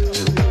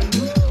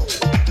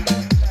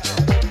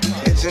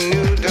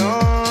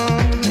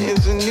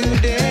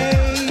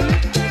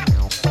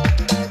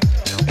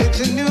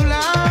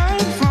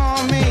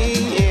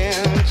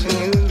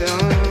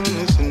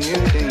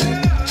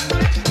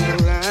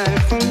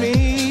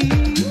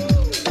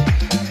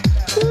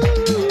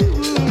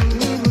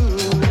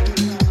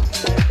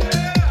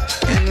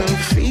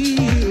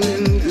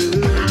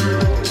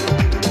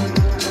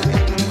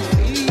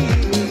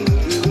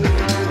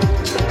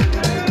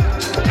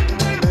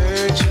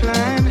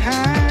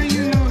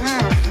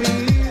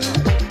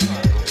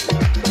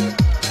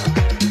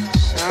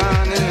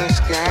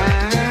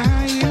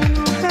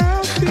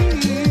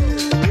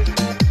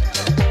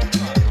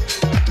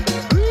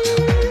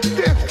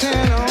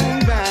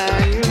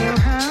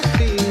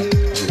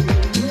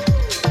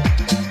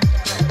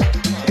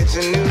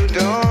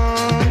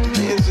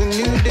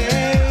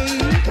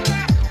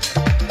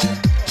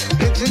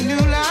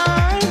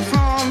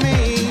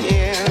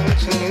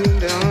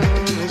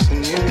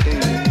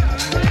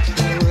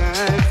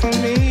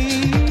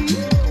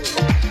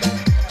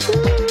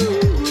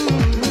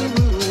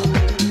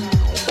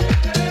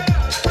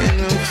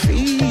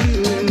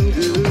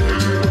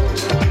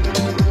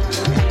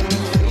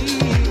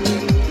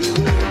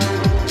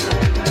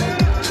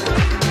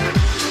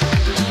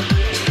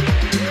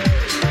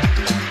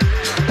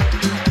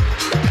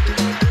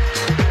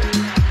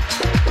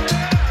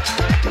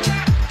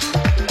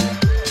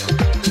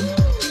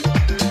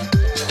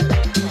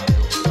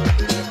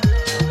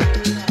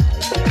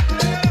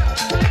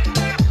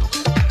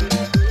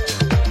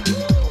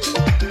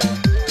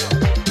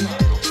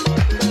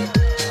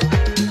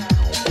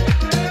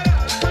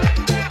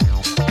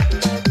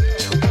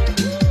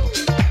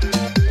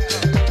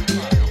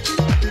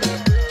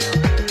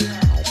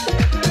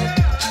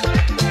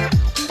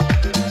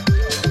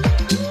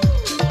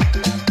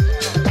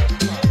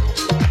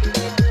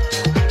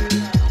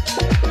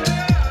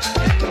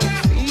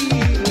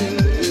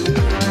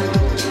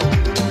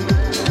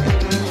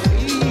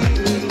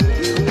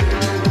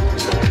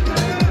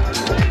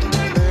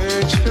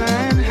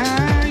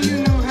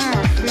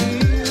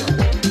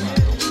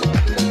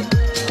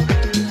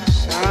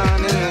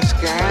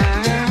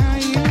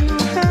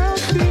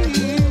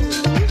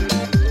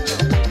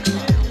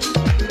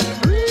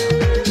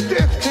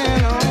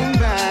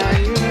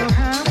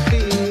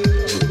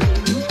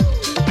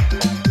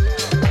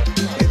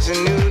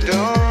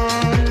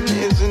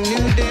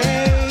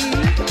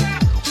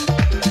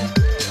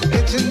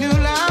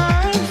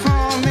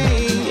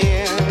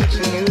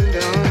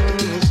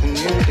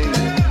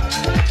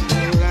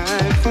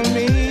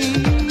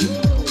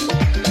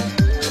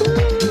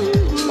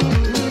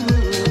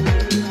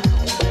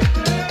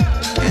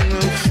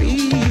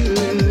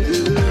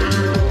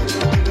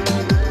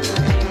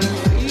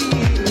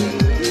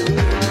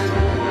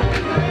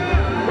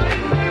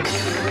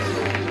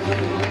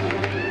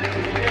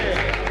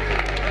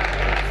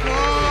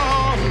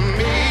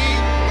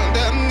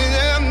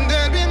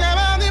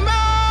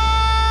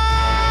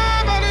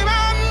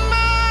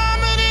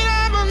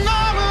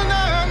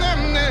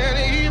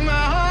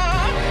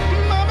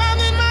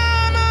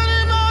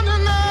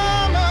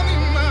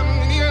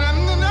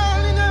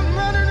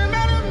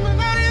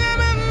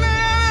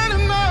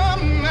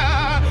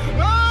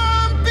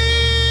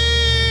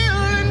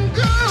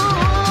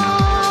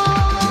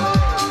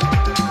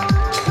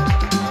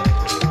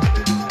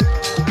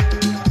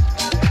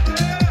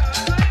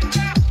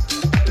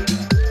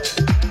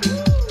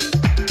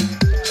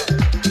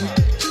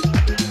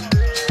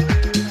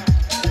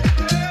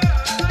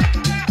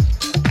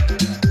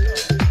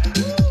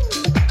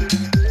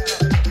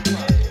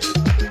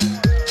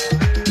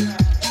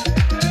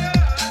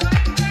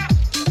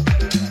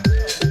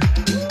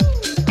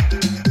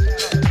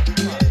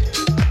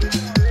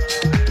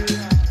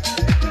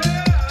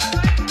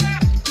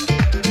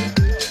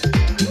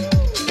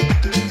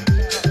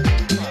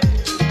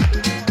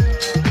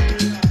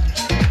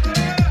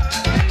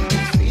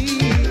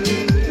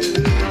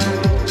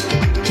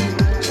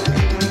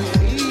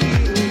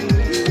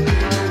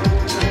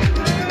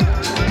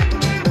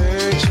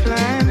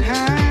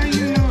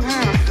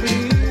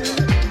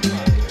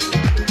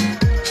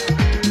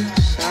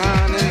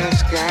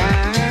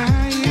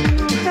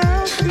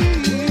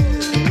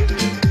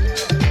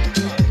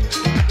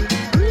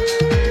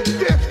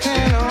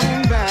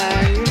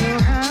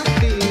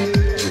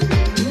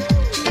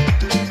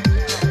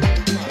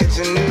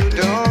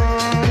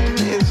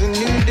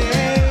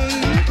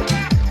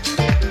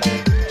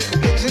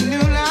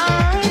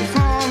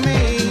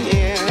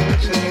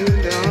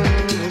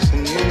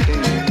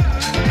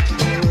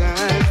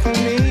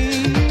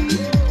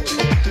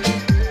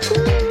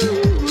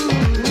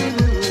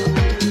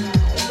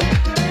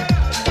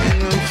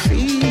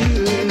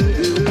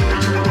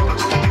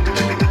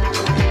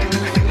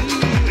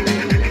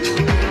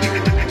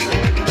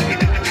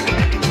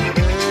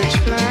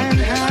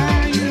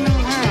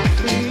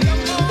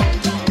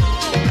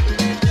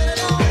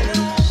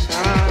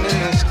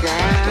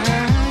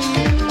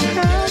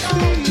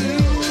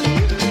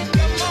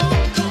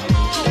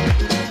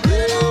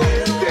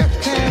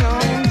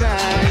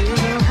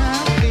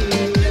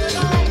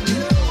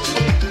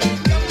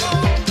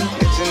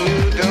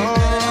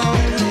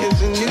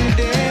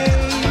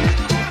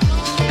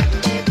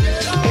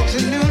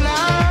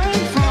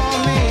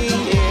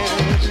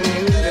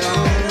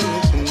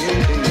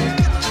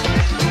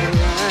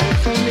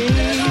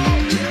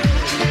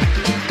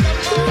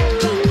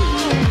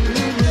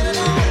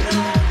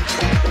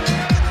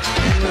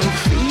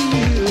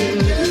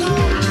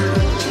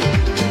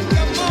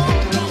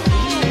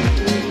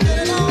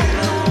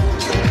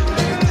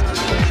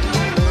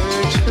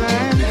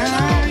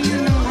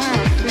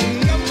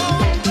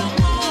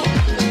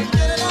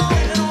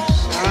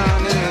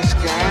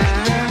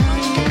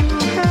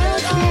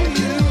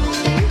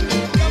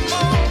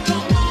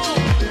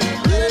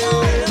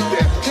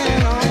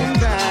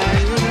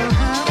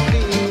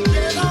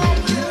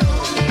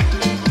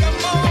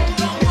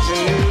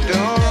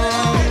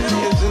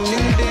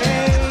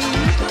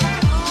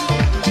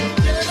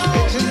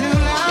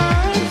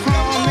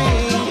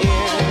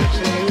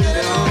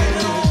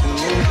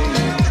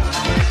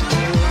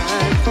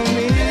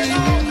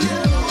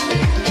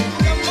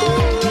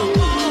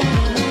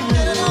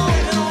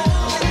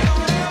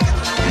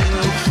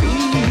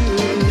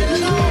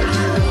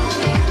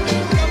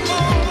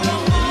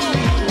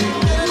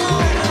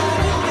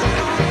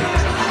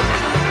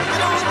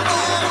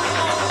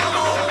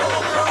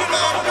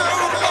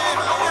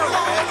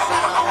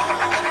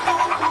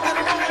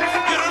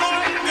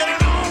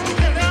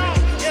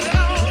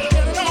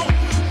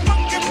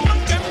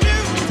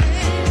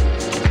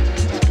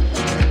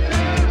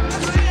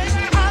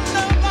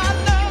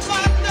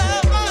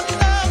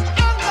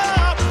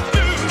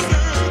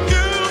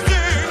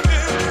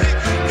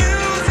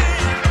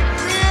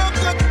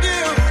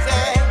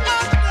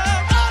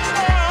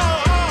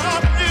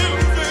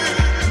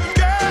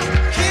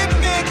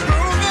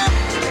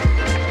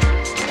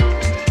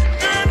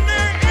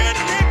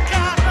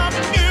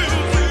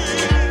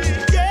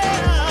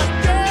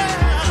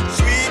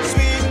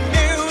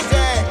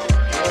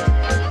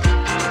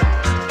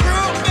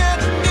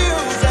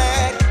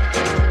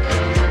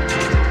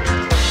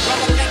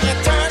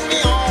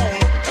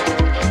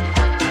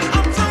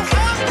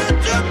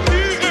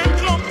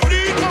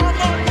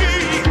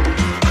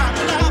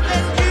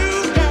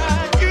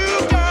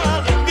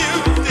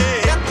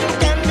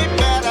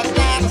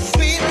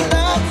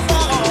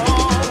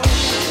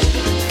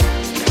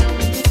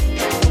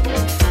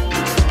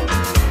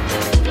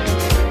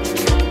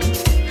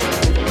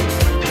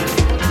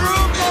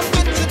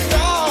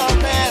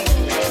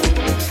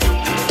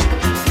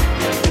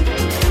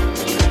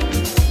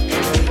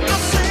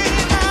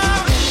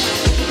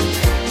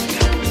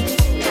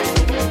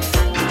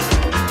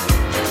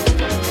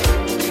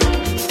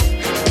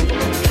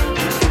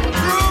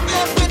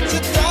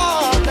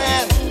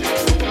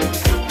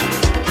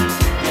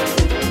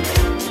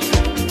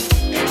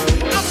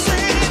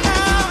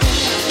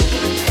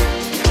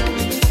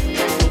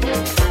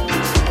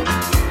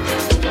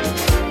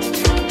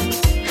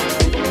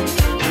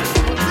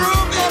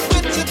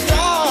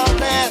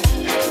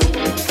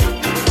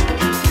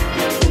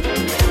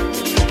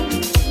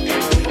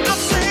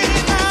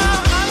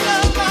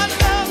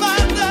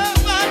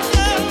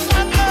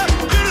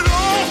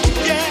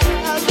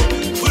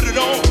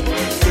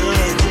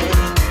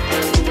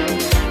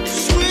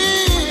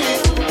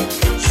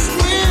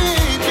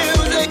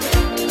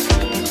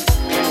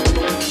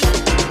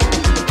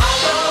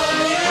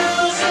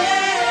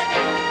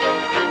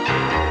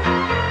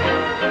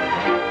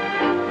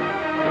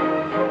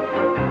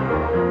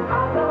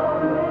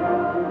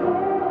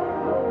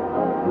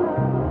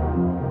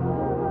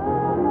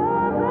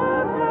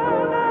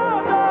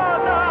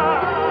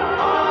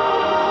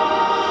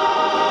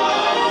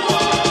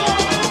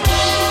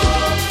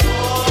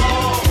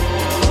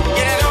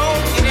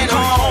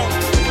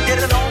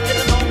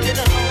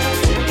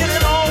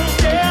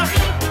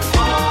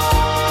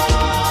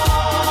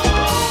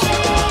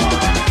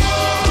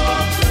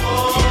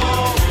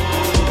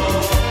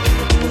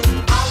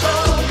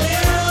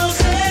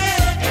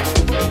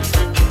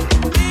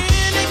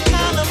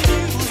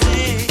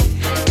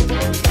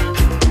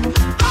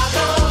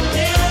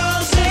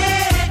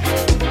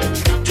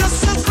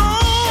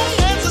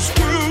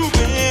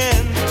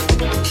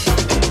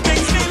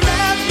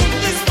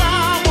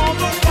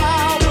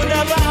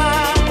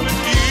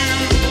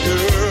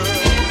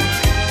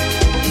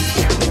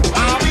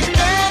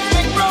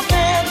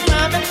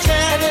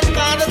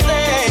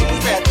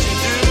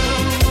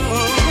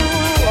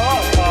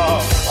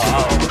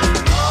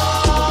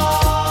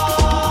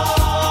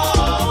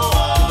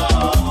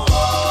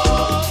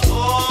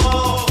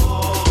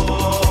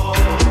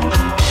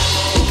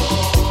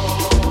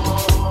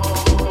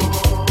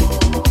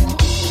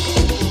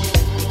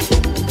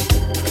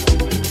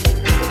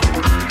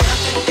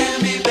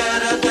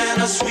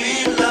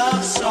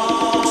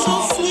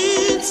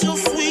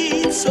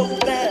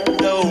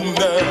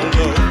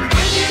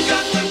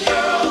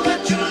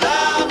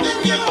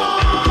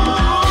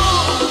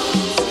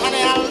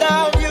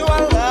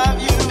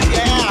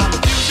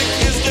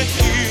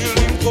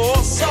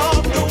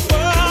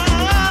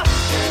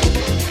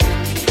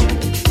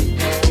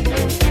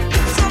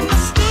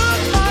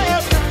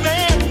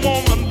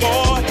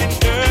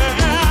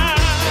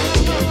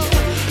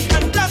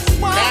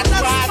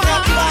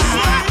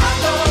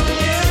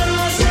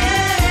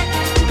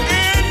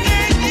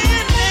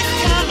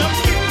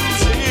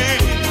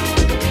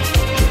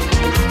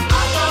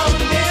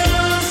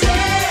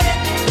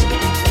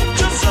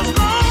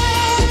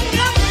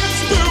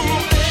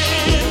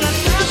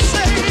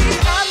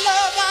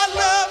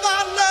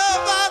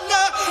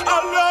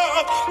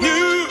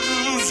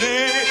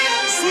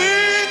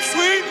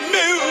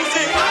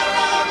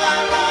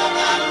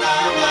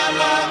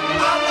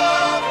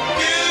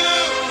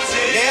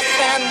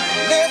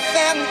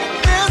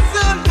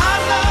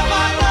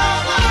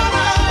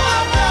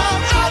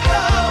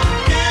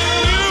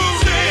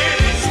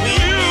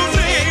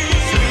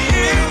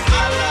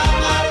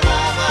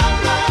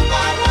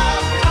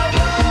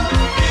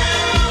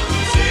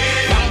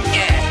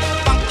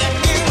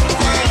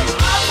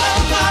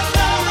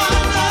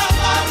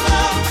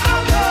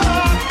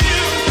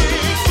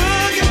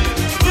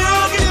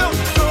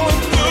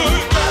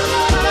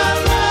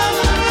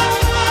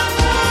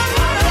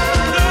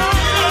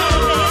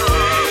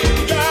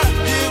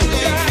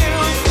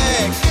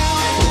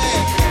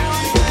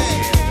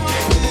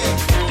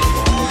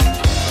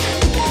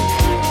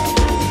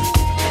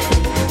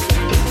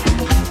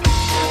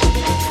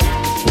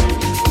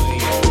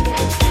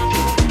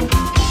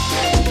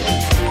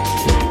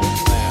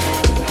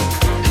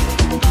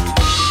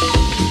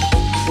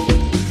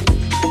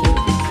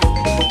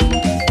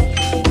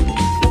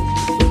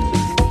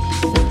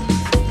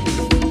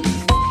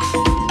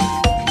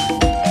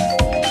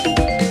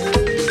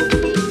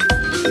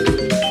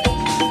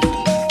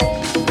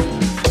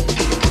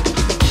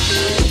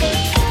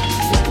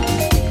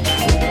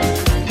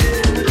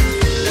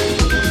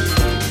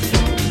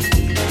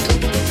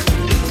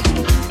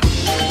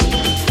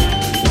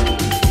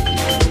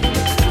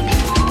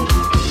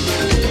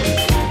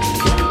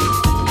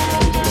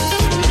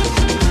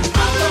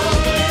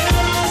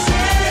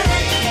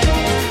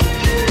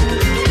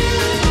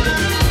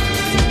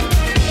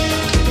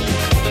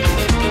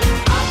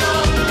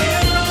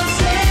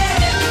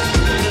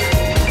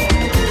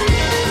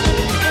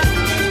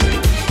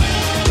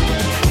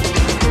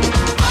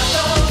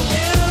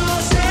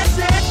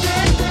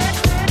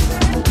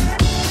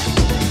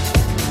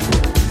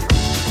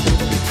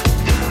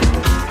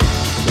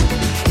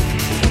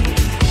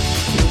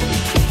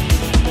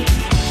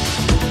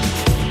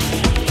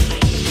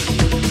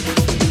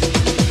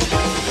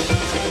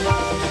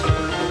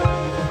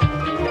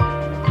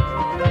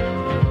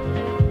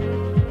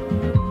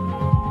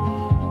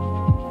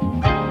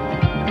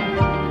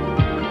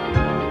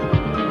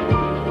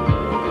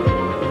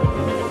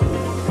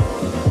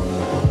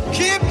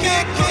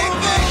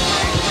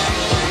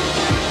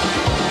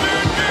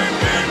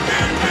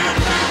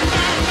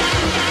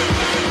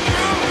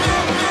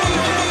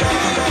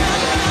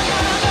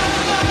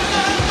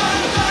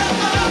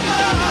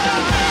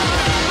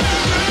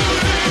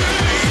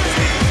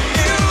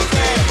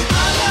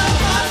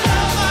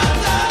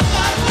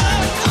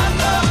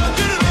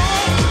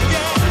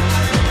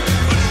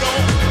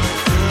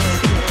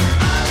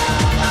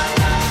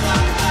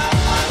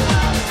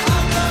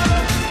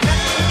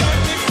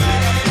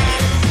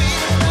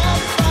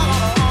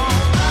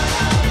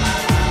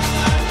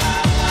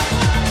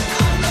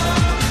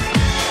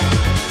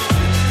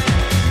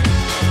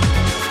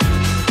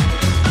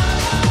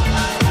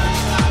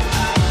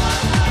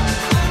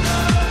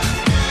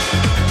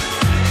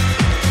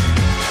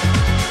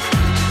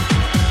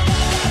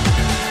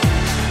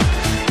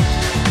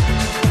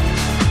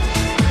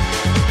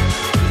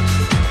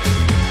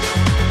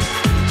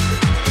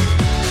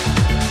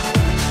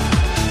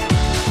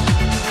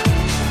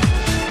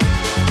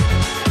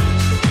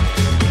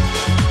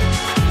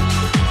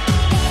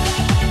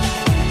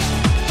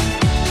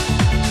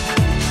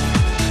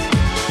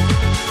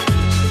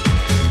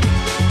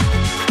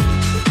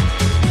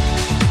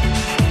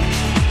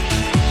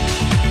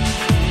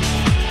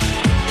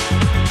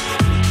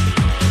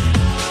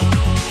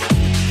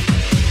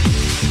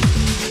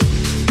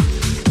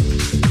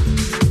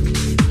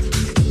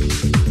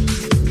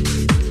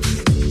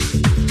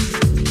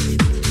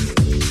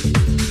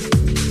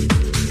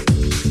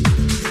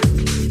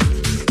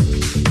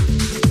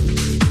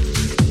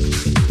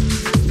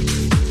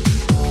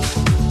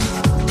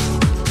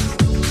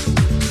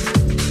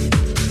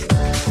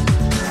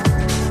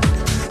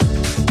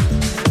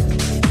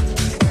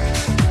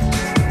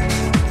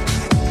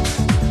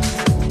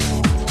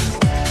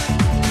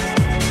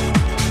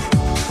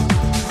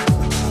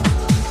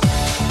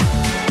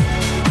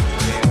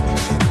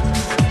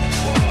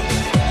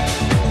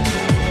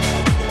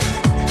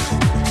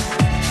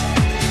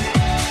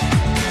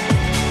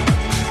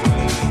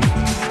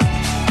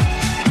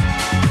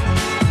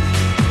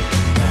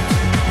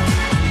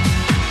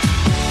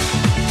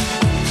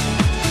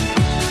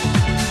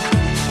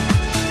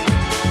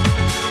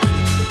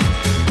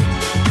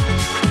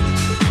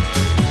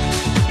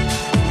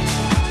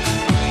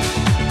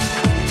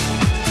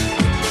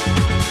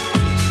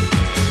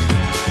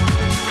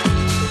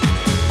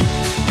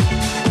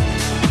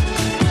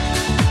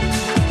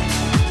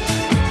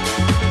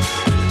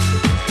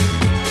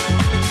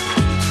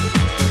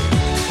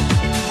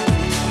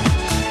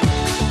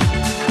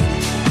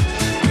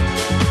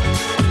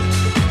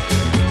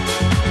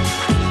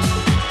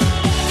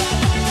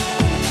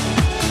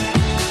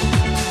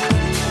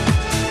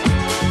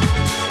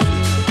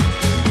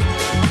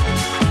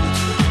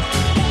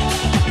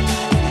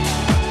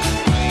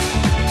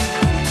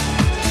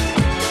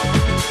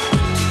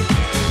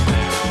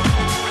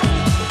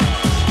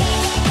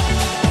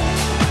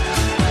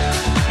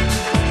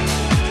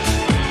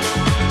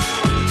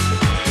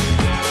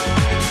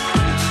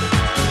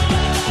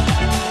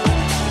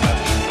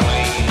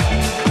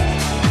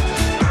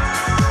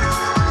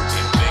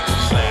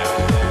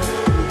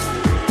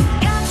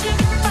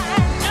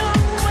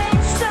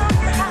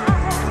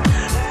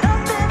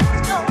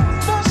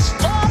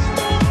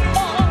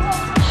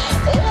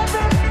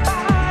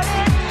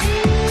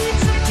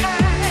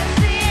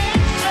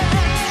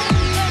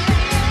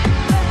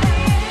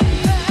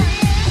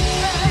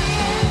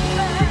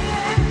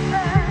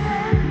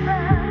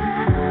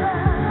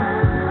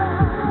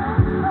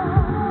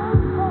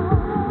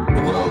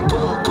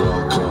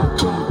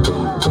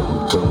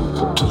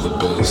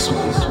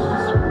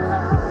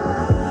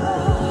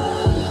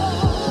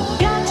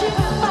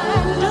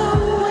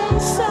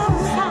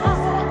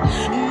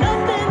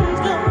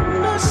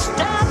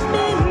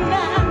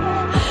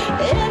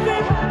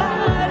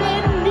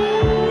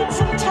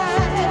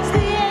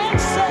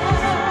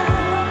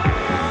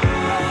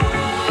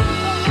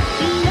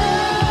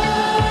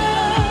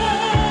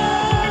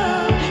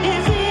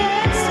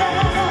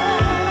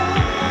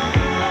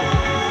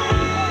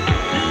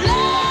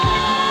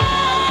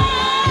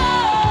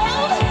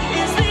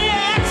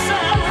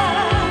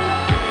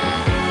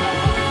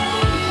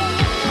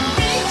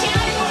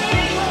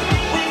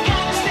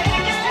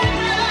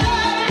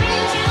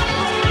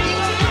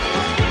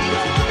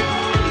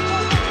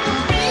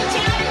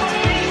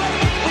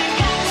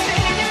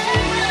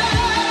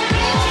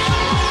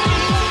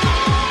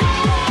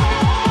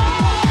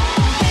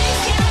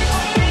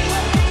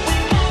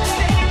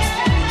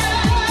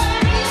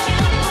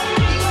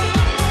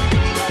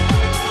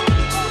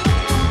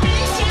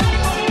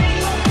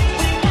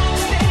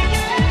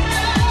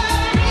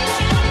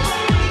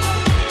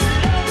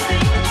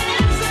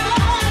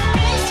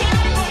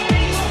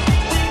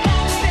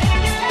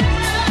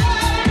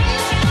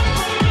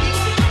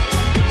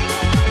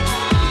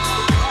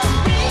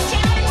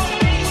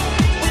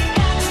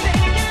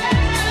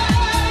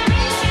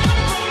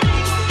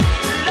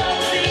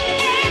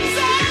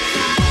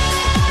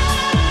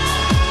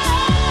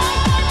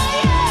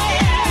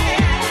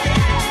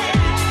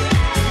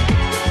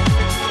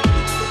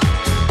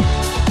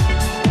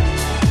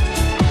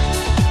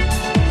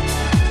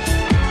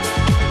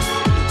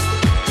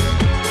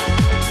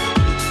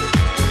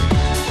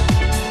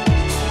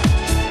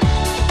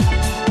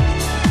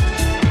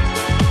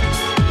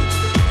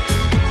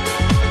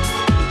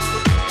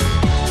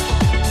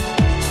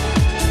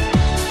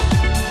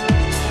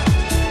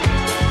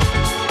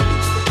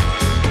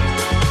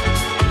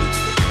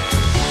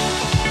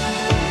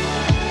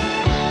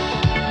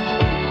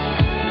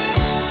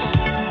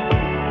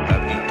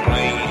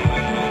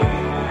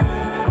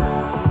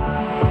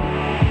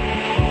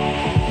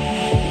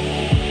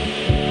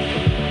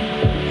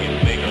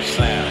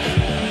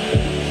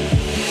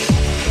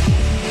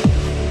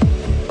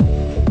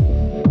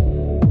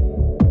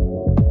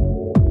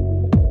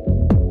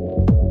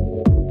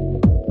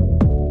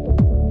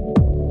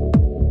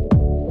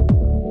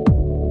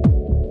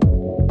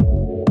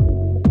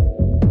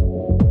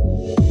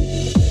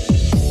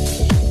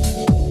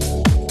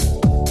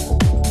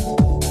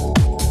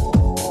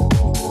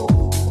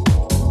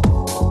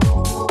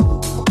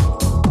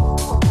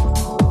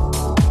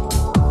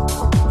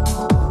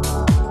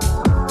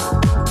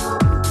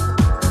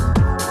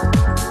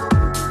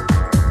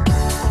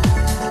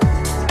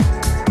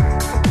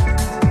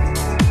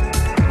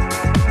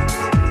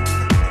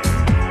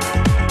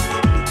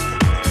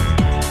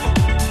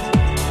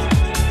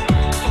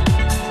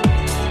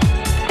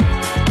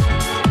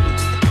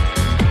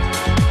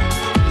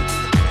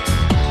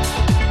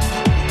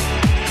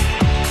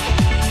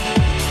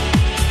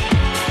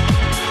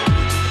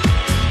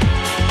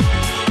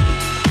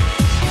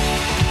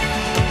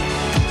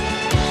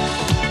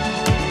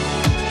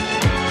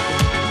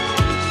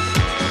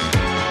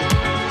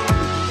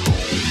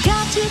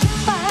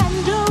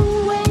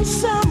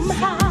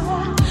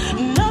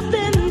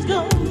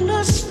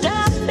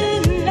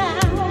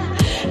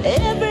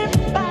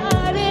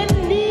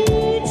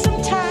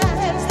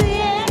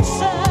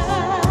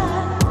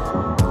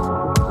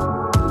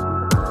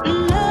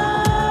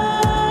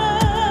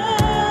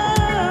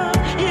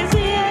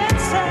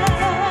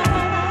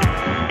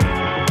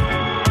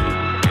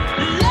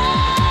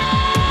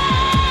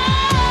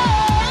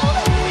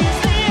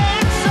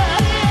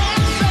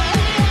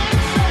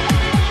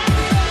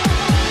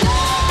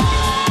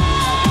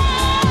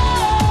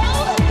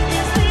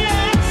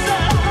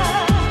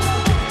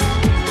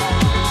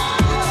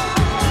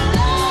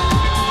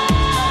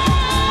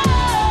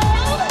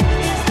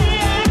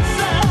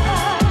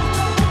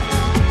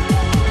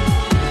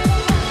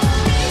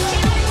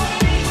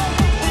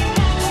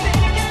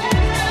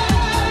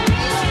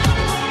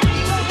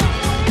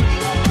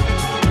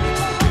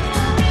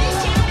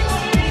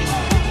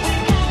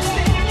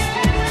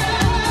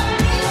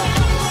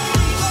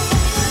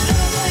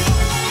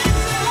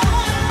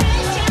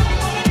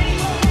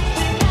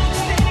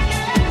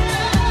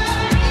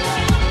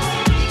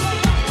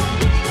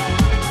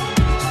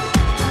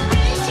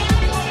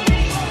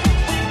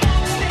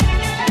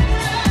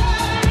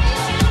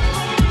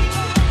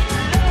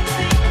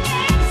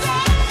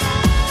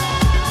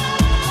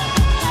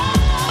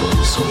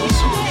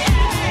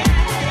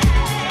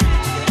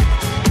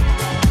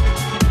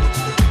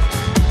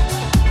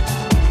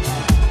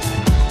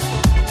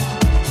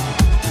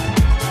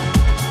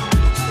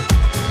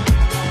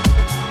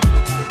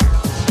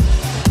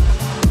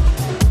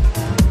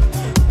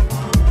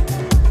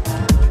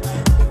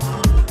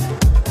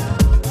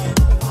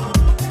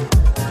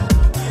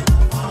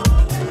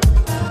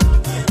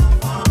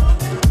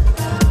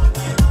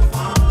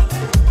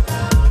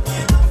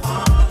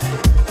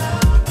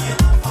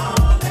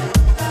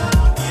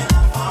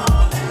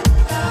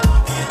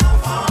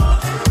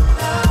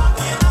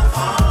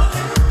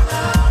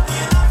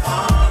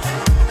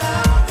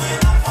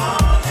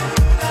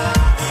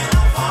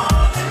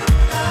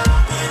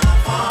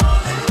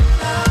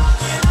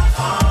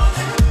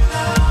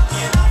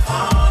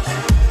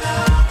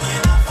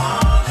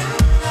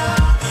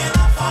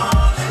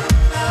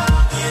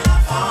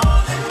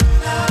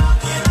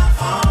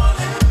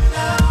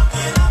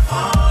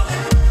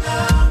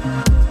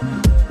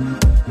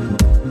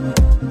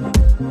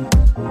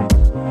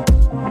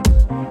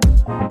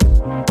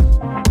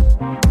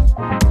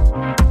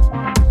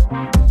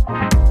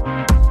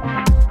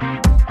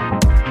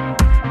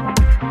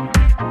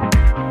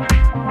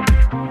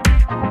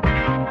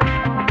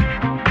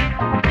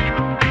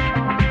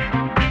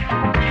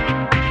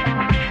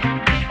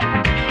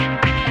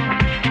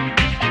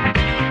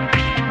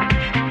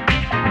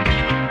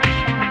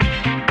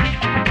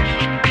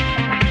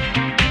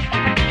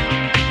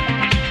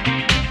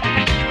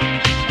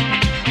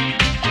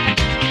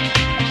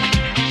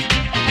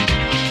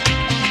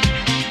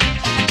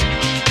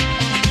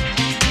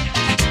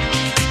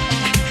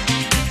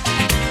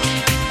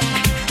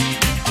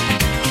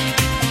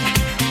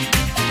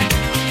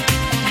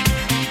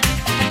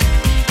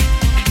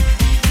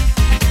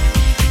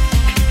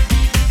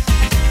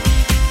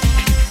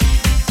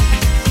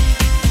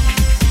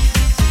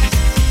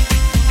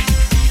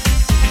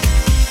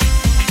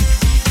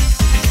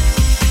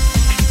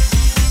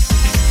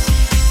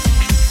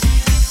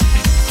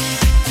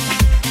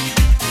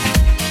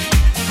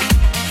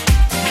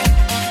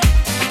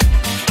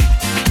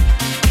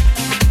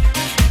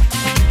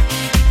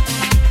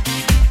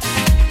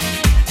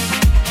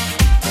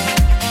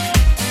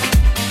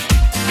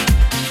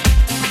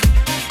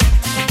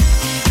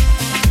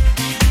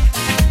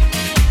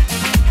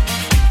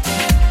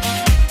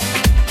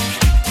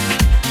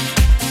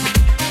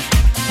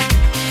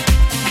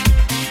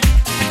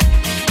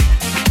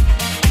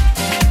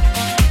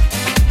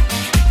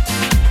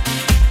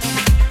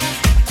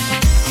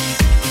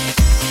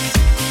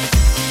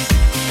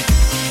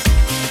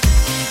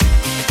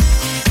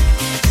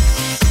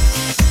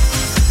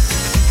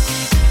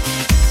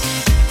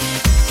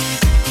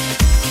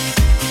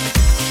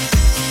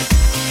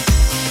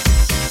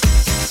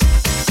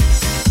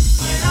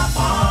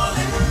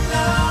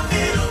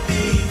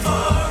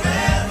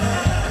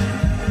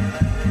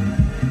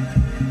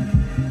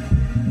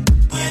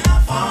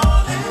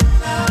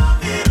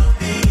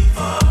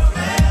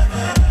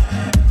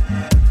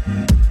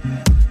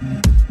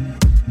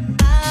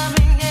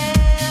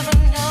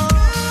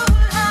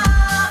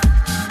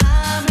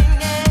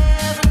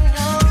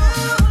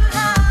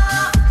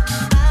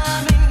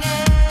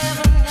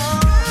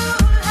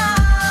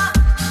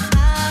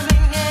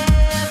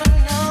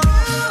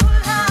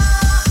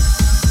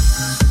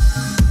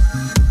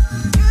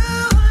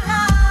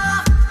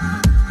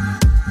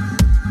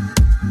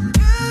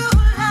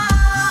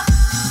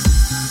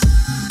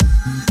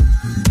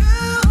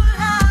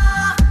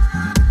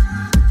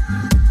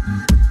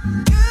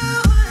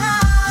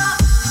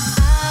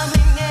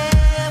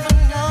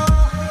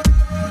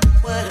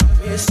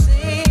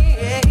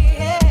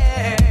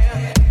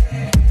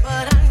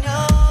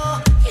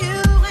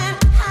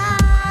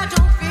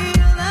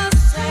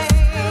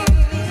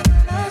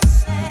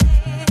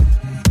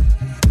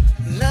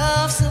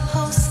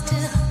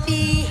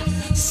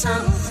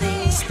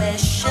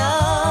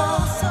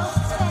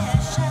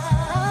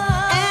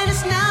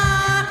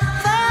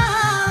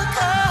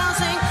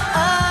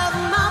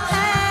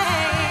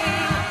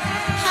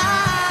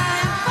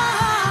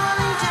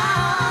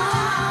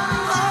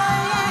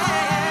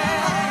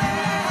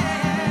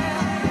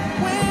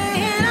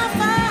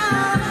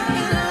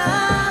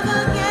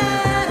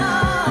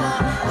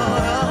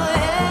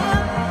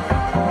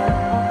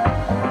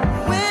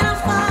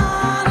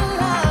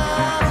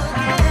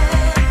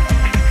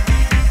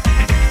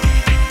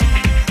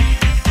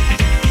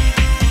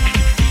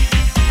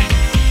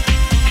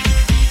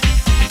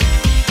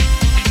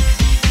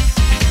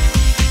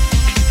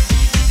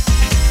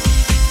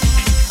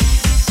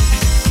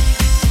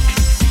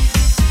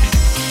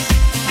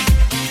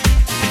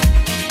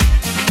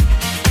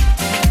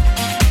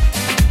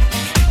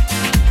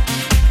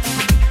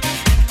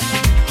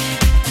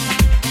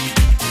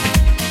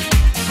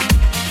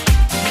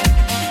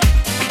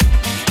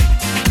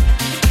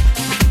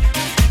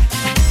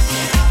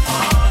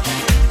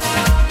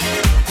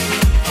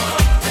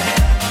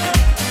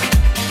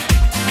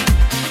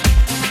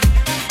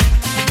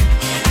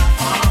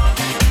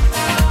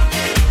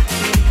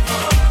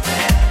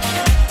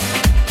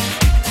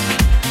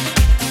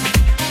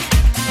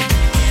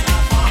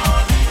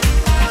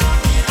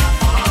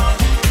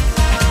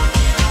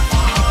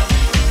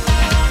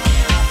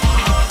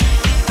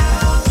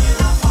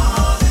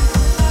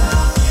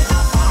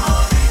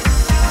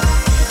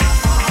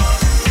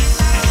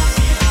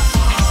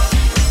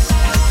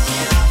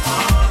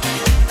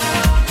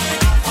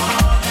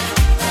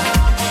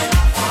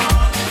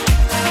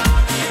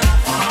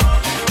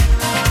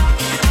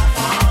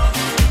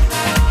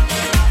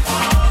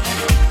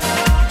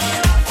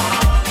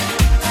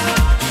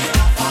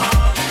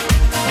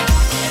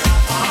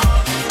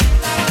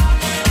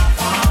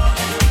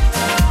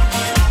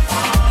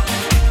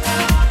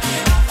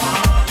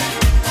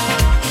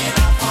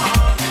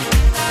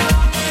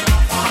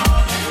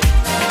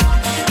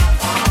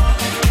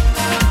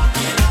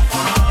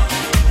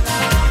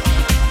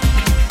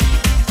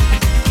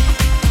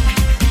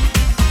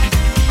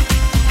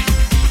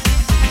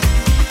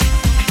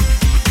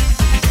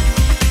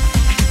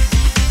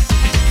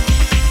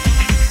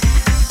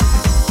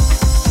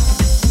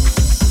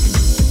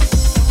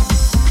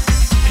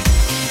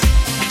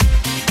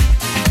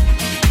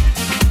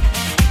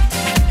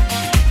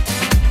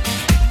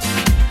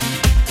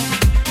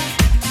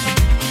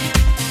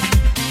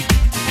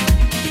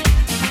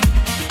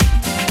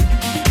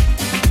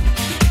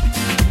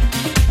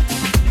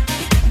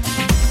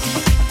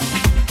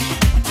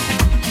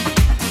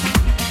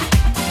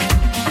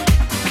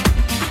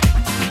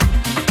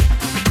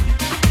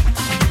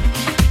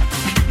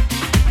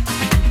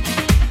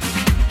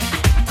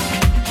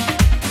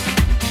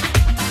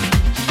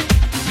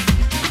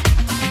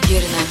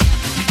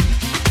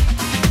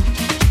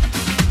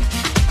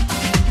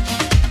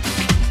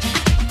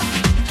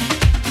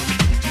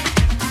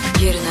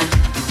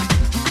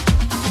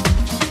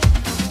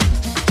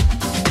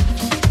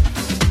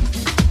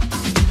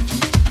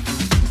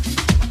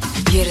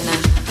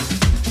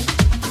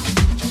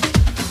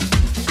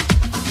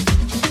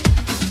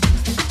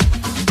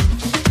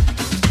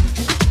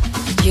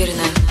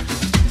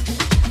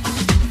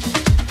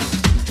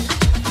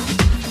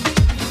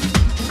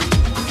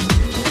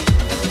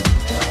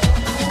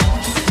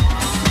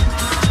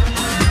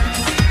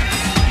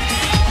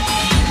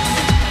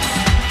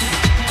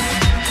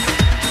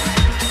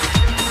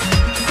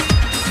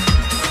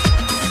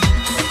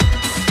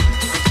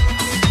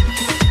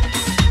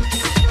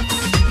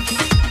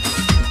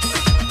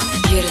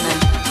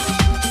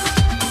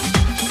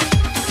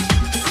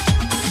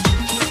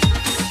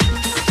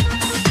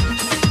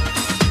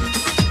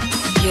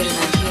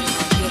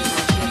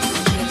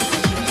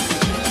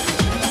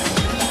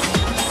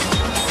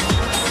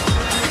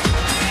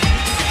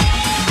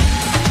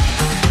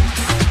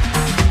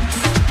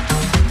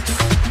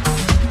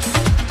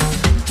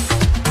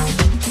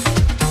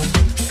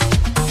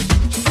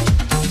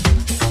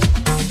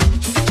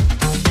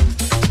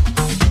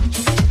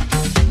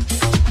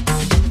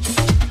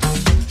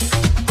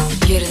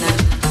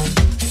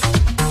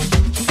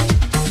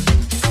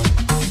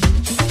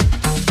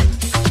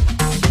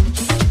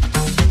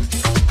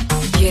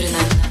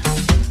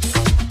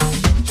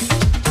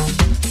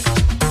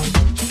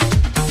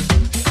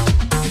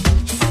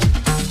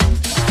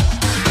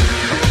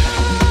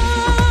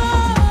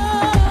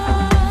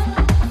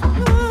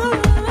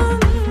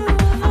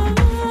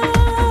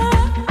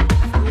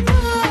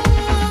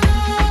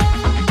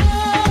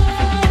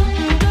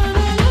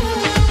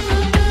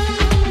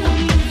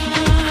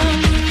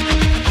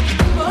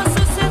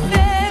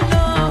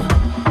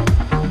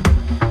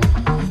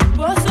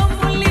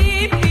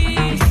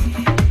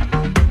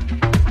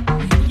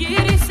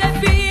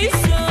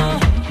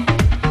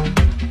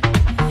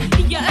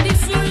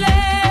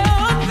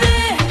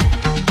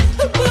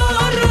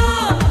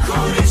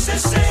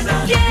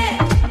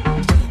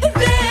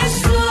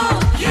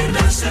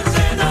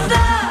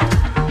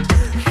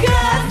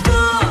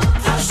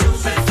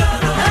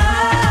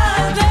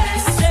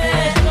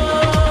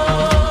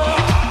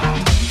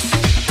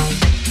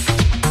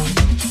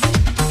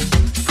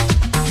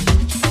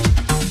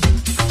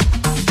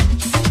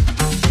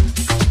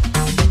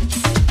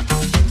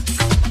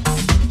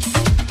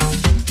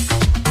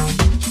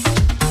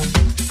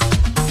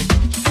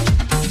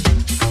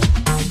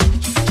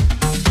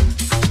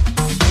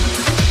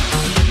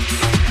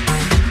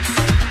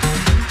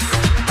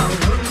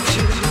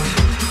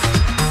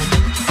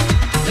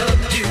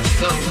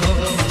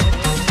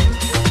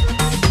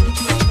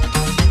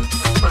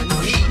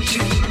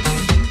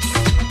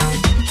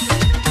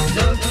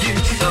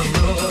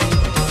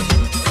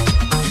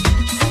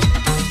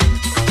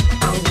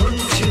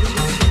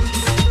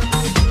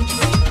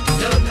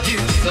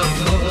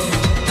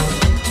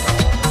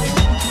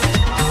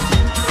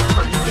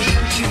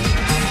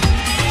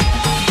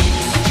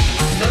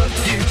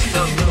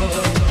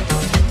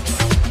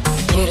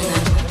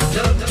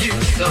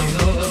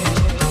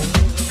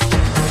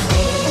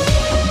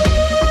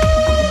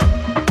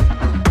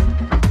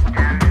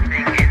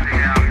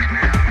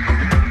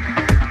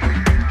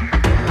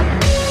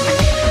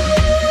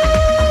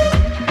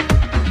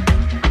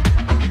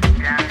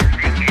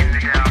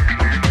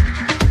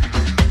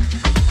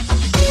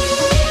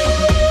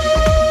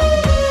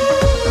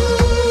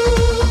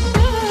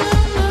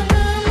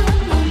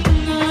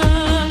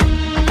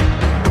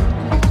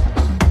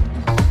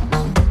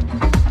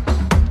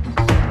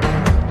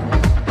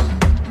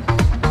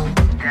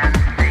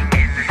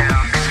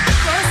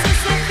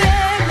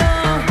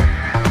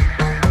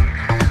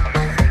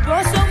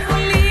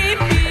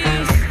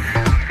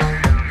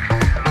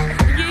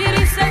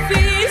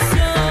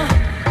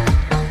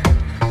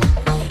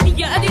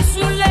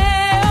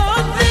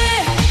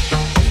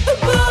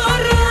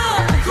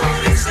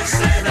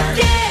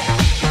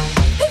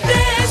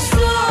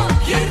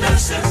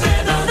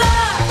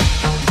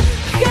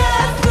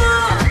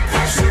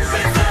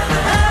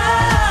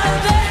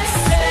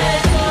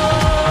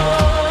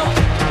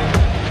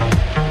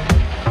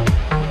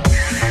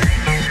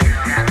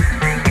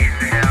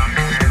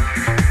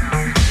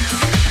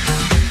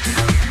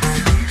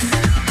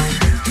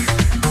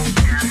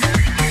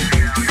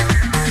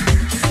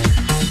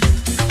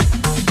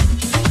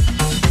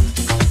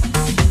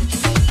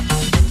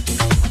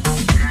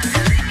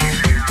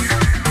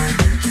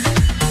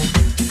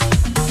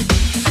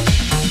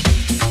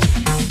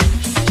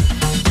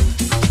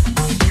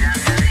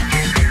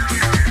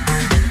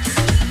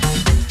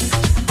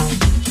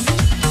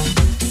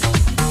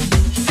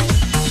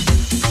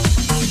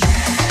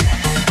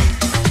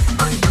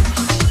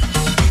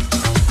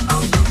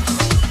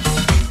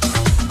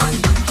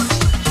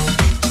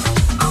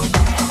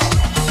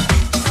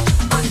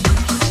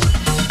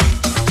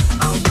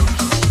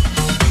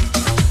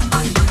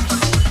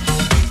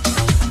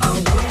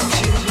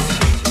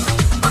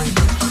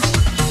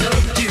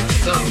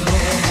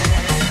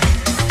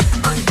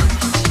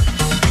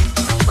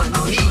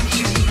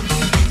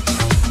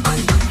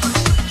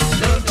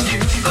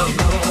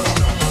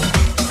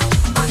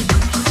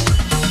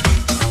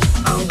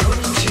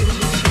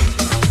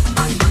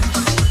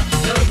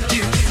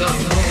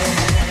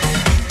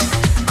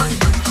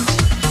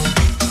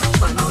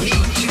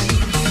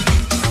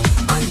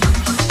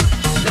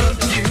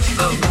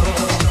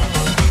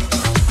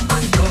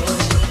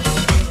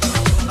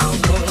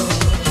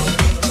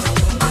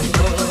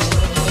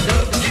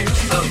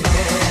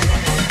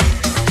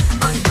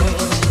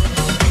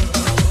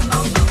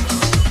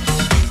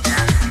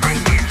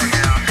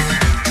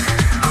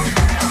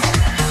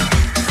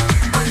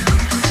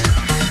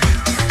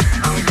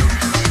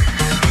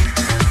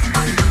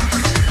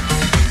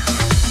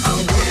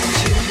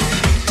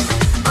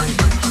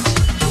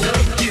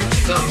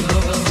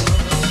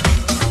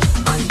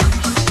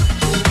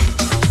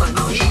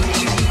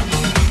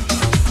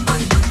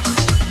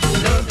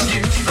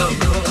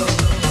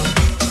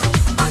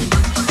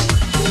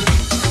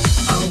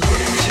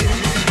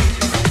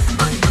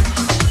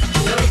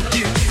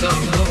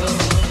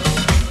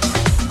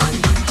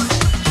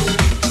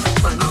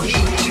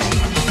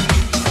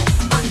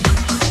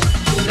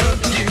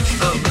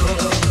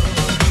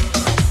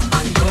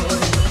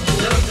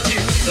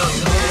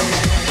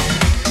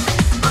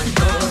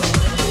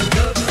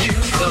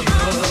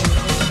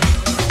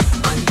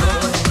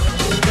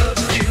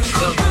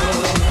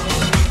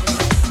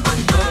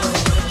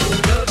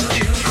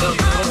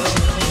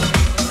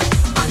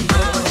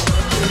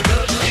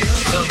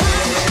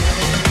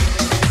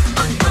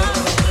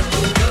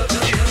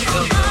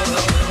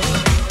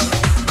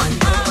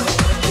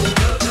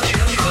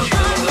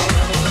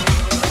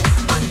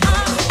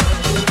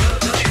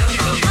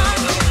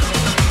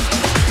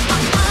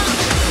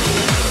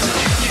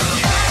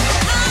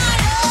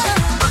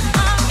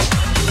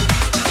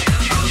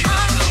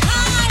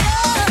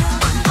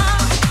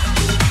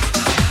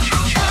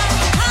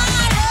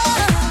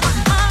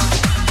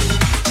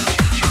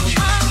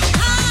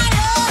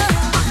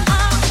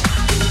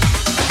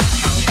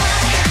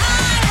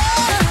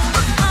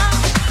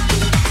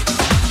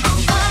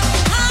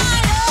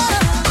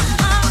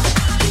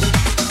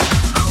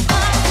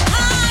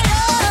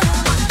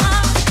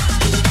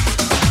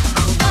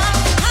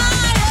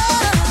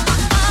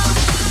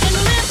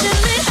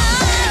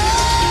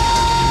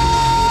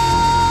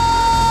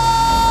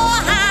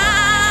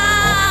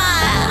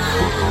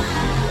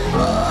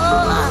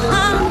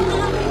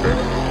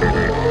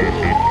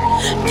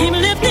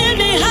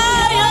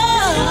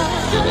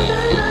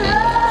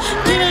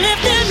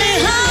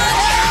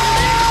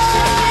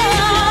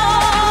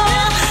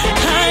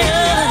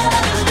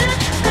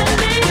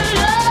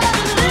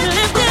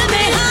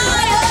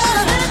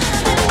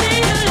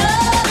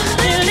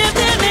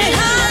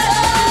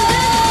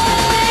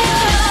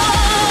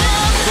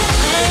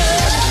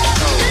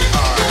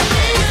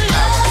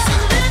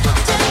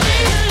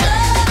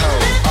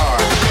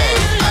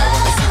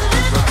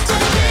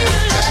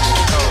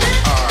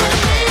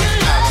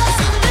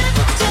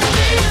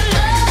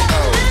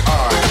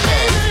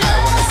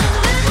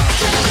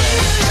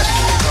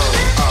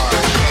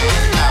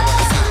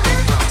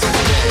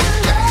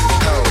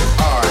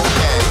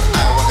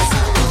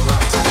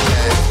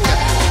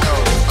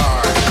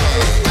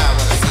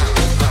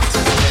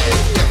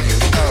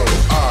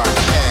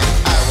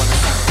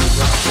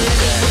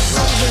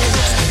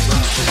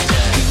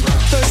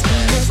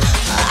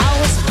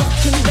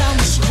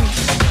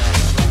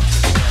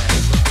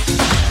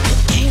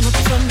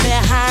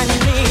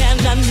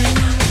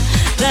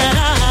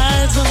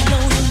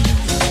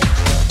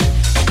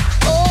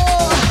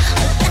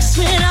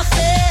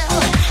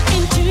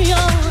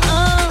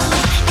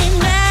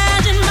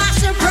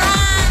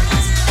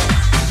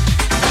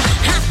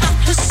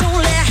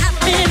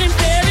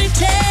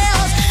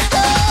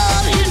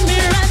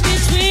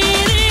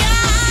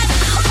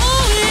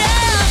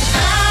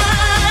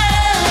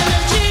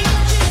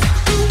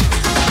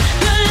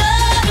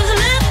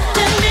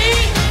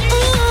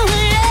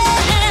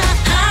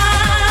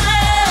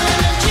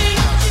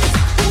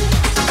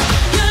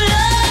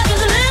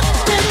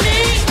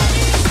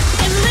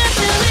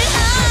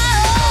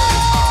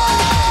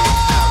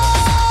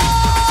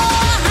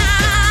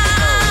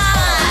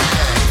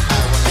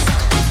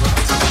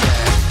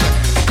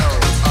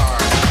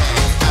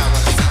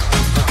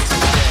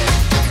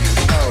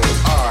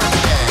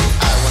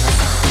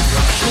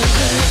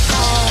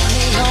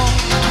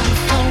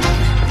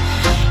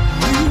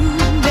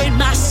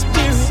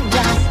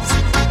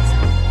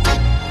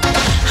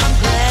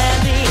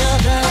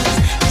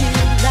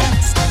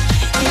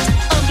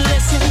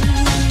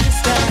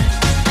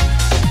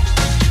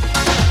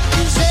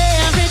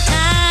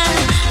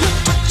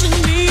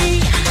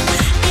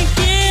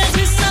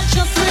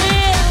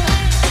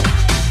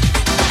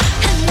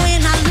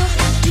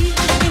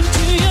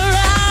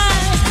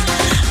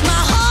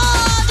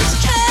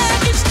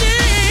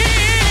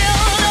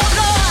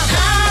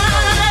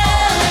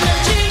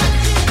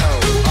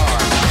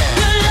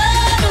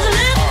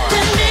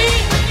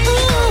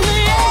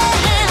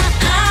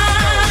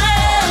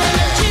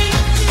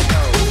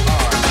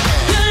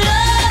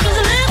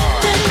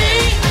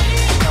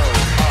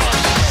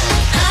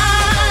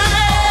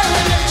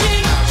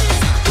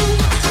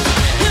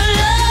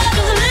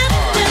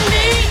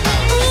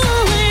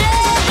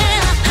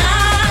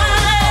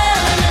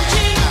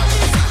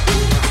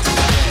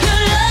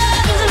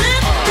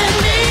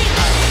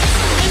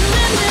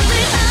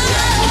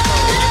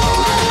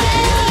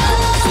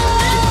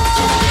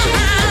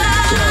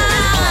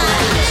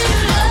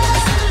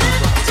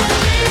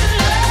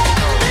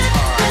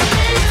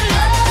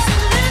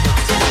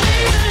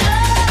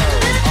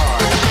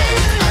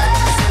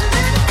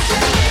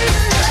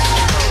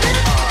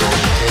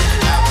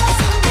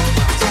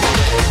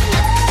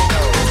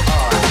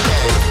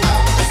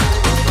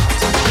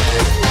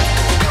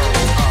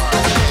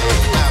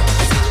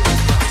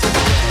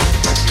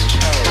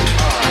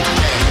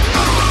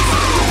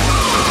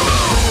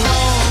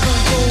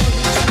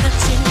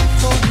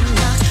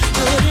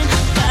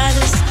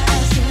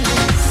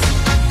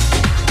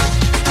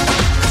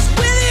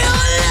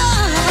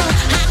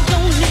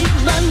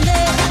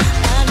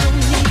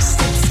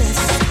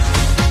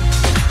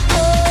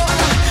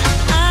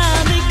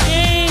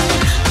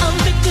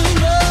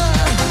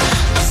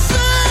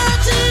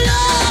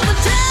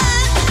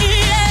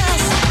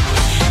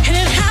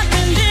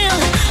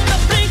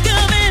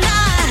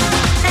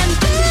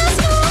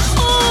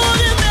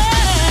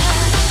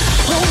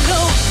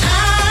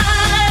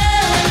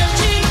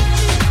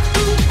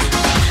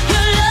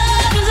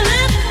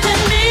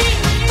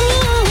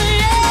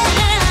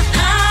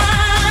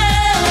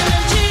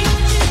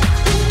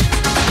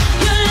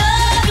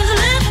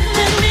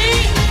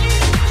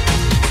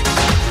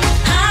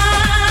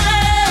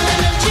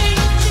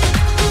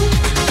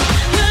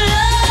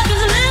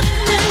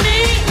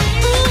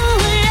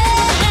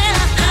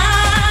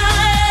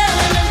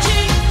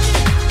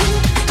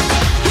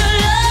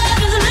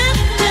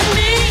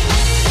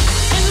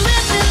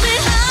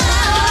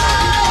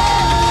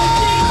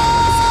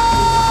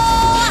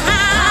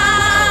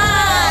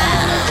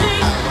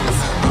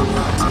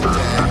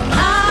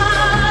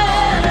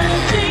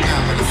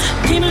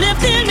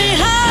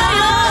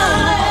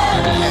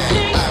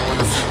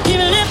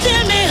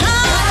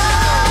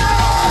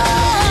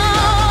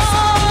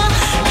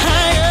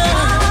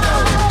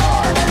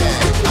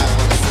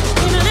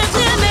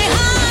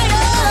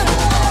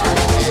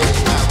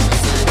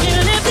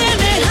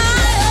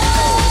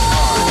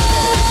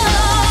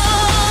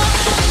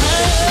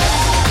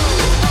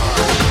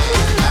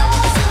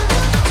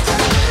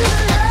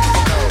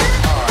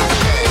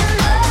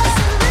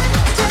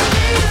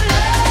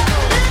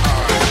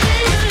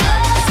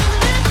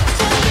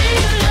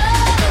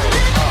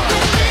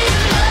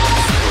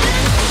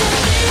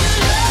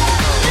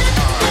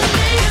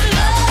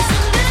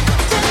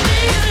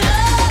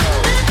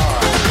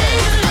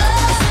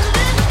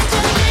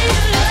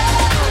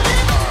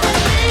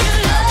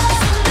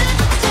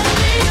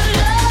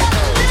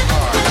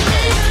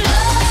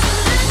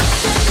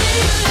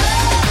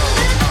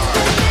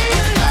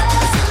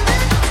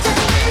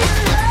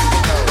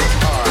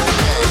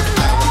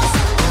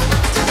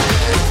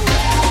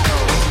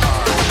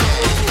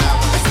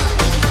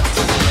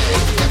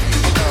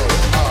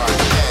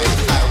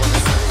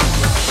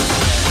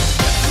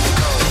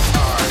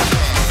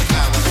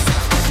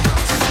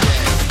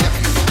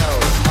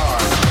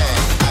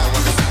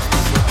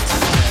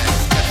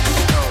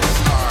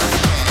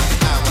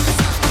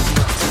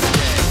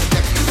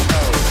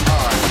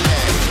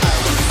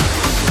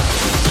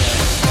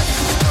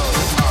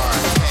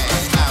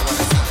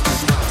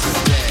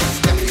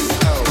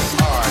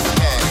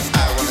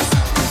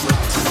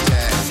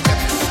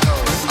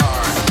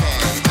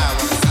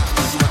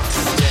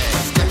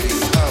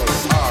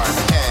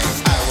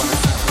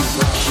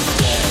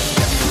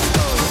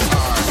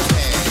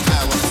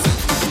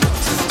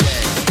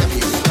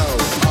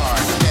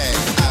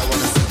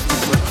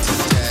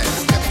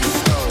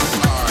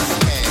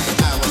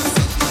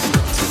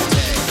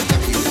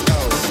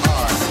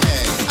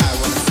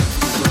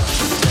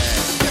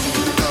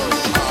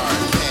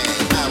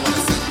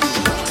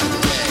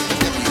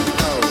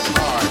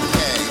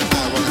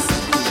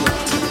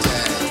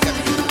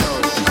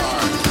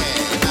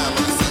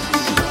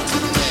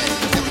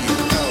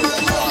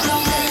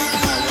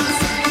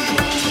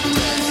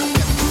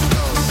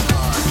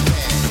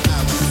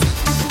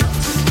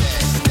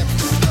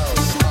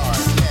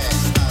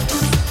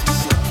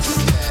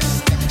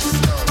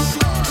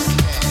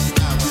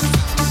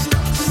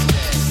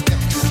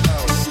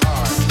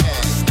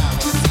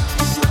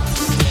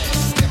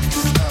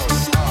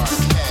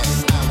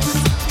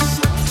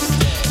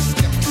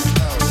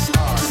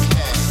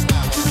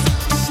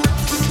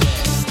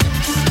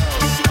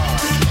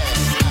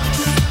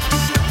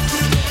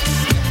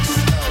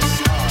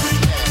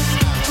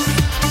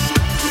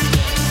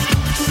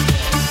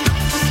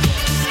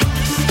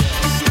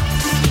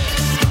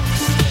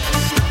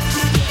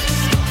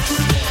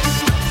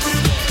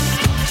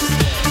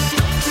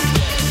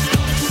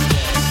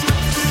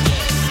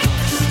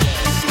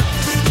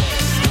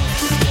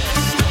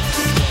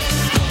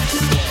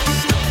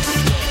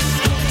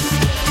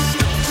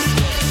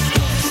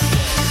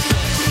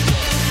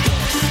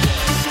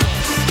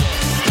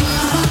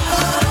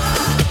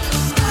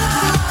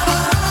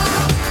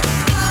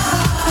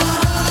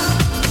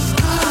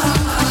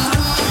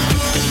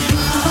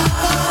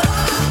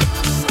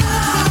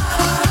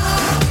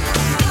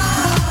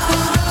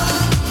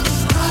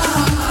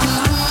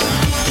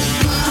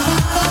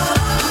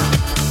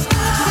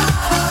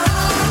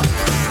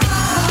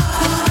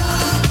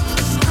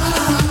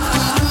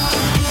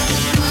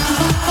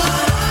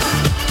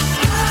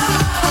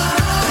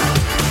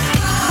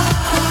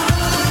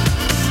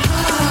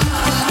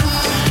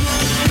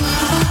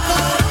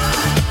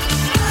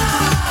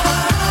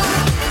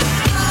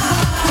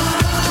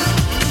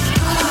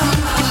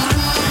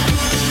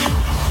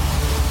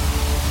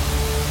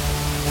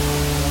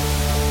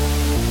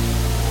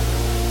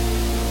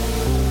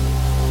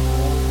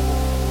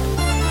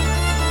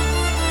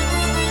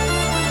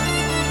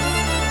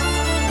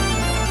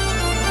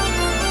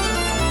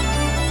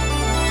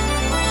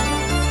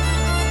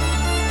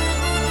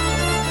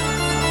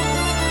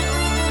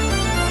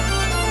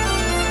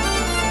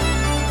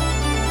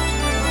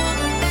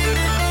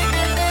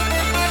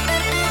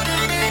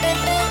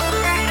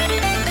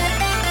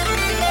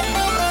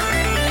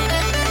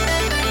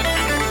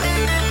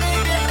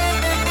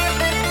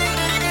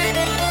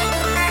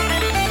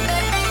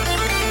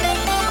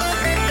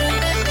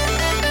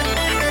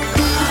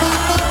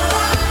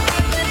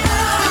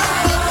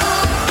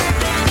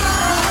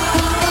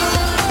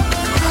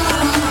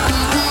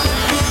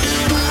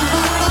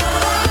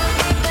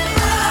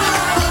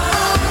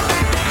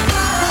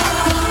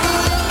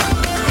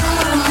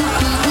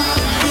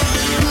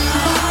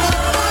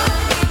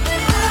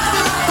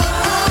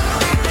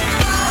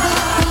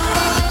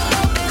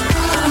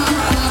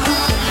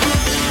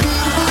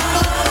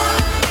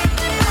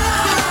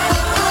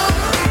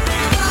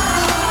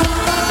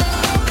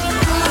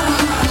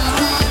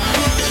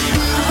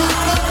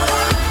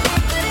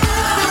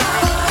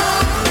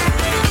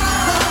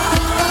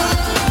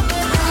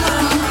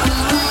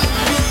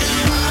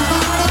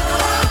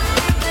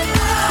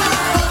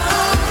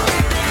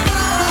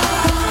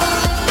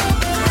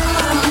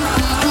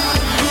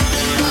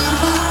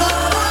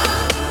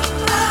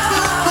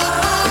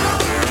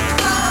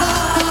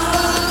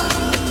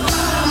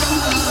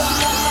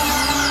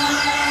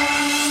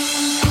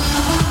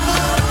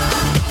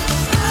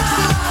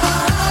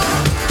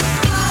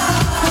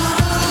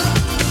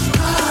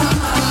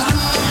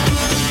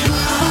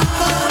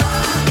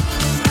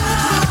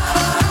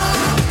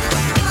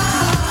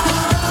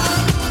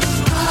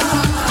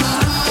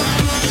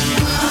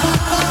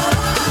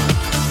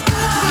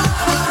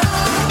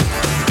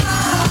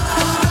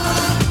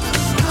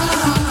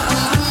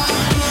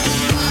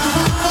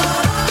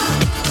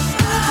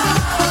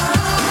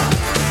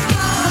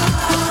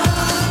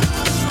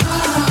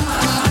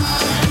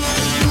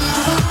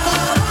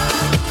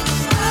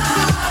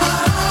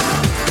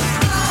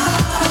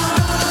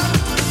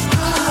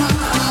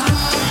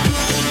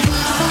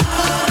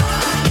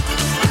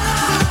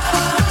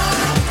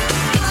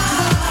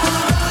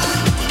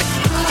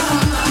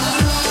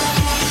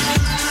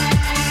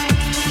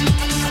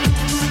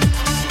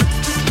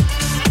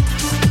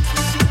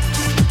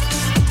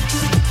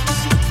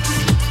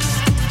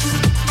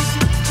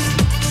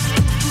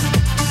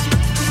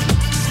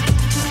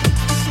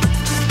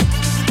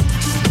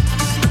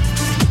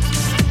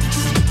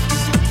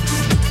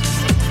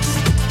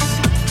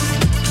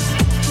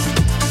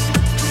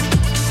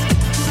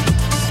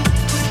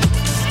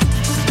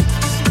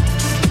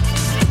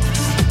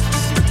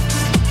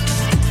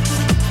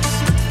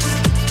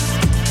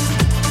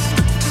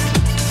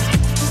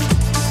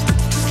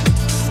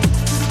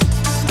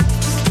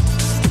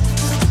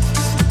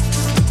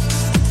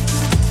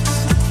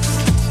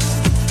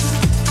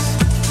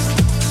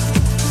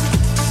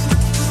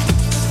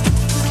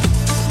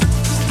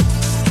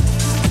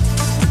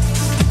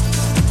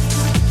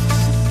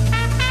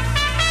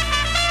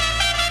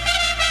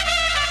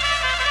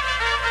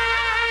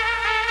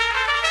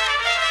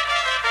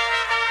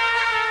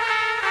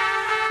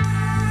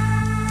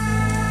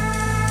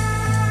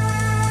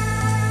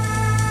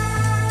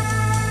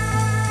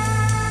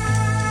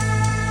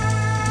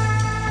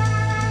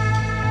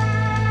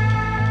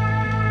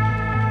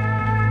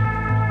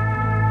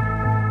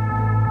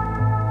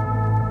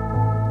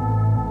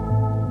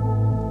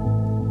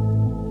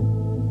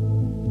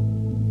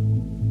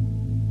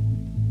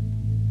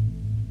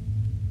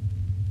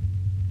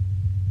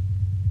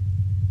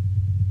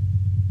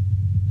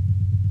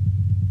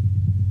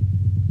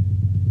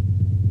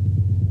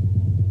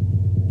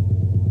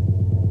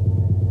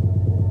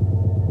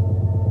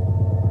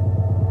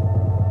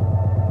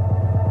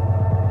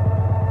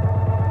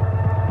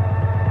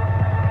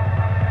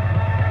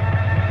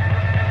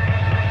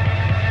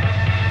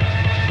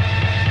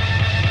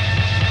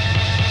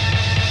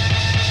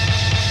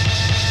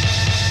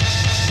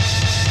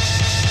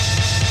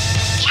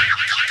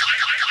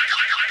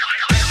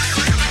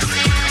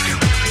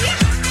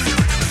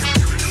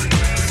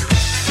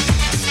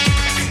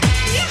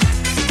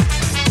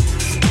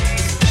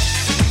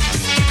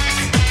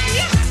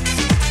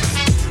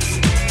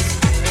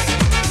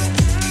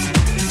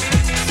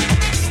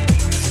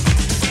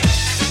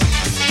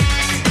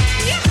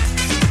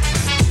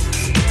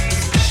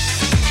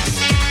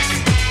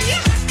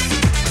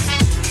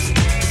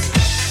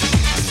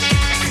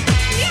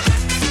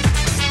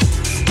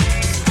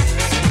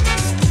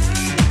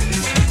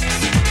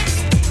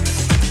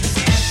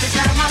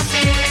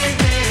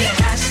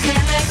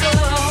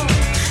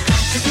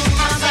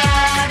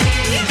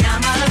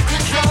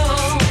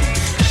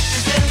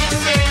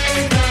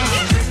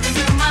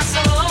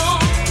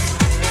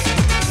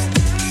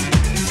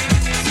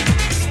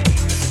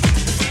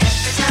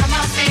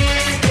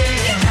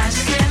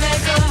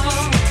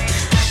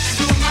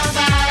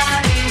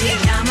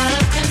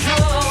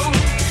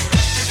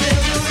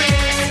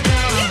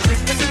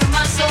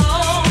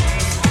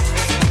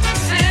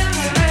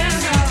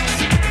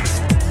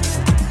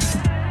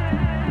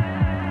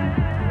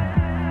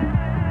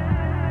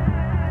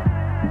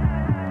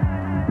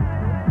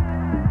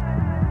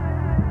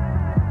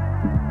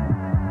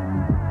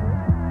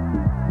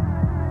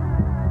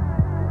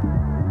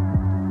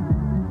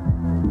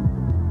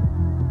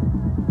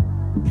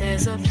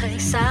 There's a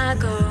place I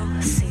go,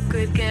 a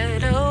secret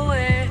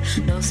getaway.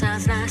 No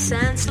sounds nice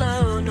and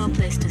slow, no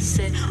place to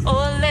sit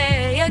or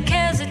lay. Your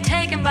cares are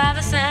taken by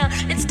the sound.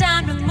 It's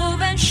time to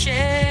move and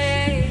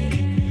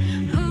shake.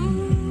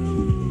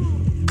 Ooh,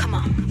 come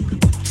on.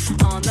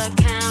 On the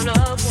count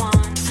of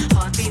one,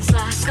 heartbeats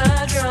like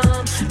a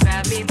drum.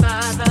 Grab me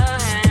by the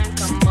hand,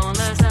 come on,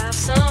 let's have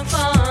some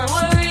fun.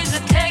 Worries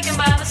are taken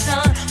by the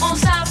sun, won't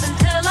stop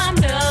until I'm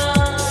done.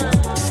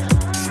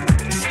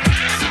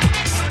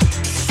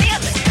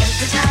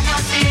 Every time I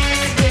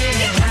feel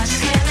it, I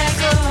just can't let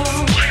go.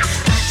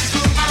 I just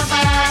move my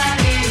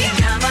body,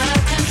 I'm out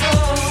of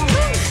control.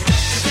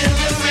 Feel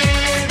the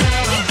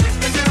rhythm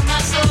ripping through my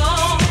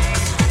soul.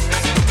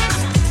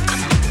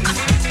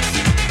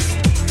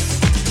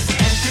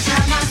 Every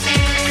time I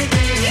feel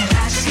it,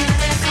 I just can't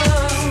let go.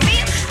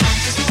 I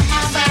just move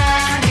my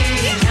body,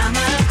 I'm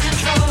out of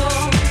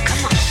control.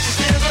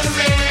 Feel the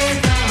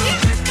rhythm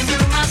ripping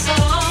through my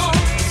soul.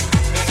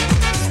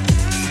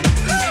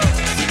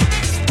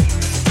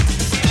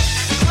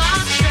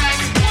 Clock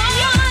strikes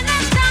one,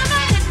 it's time to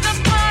hit the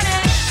party.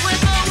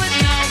 With or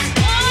without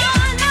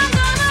one, I'm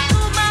gonna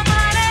move my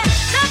body.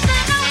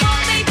 Nothing to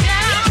hold me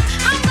down.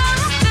 I'm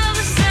gonna feel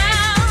the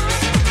sound.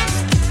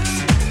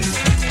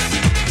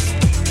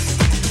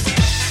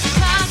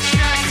 Clock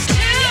strikes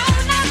two,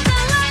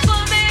 nothing left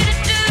for me to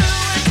do.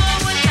 With or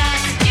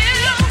without you,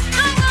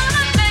 I'm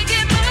gonna make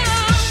it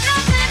move.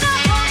 Nothing to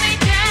hold me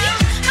down.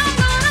 I'm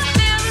gonna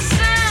feel the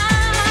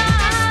sound.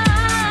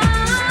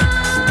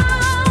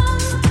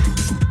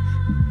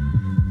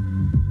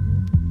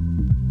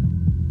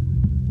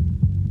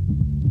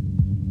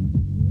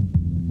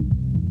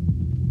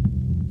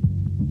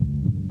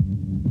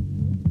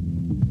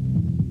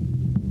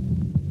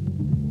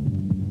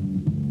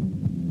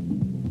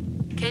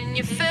 Can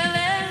you feel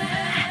it?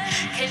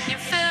 Can you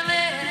feel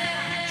it?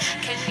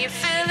 Can you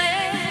feel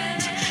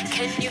it?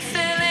 Can you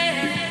feel it?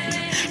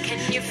 Can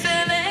you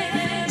feel it?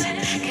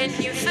 Can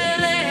you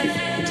feel it?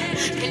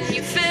 Can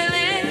you feel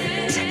it?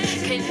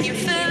 Can you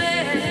feel it? Can you feel it?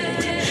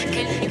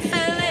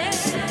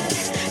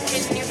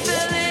 Can you feel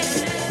it?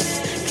 Can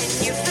you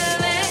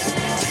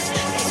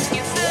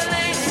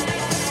feel it?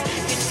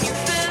 Can you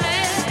feel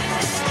it?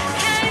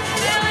 Can you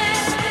feel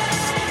it?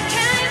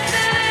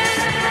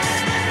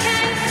 Can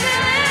you feel it? Can you feel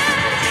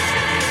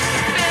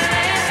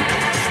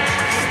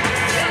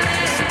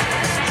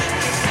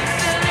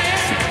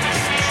it?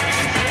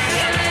 Can you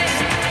feel it?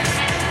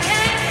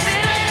 Can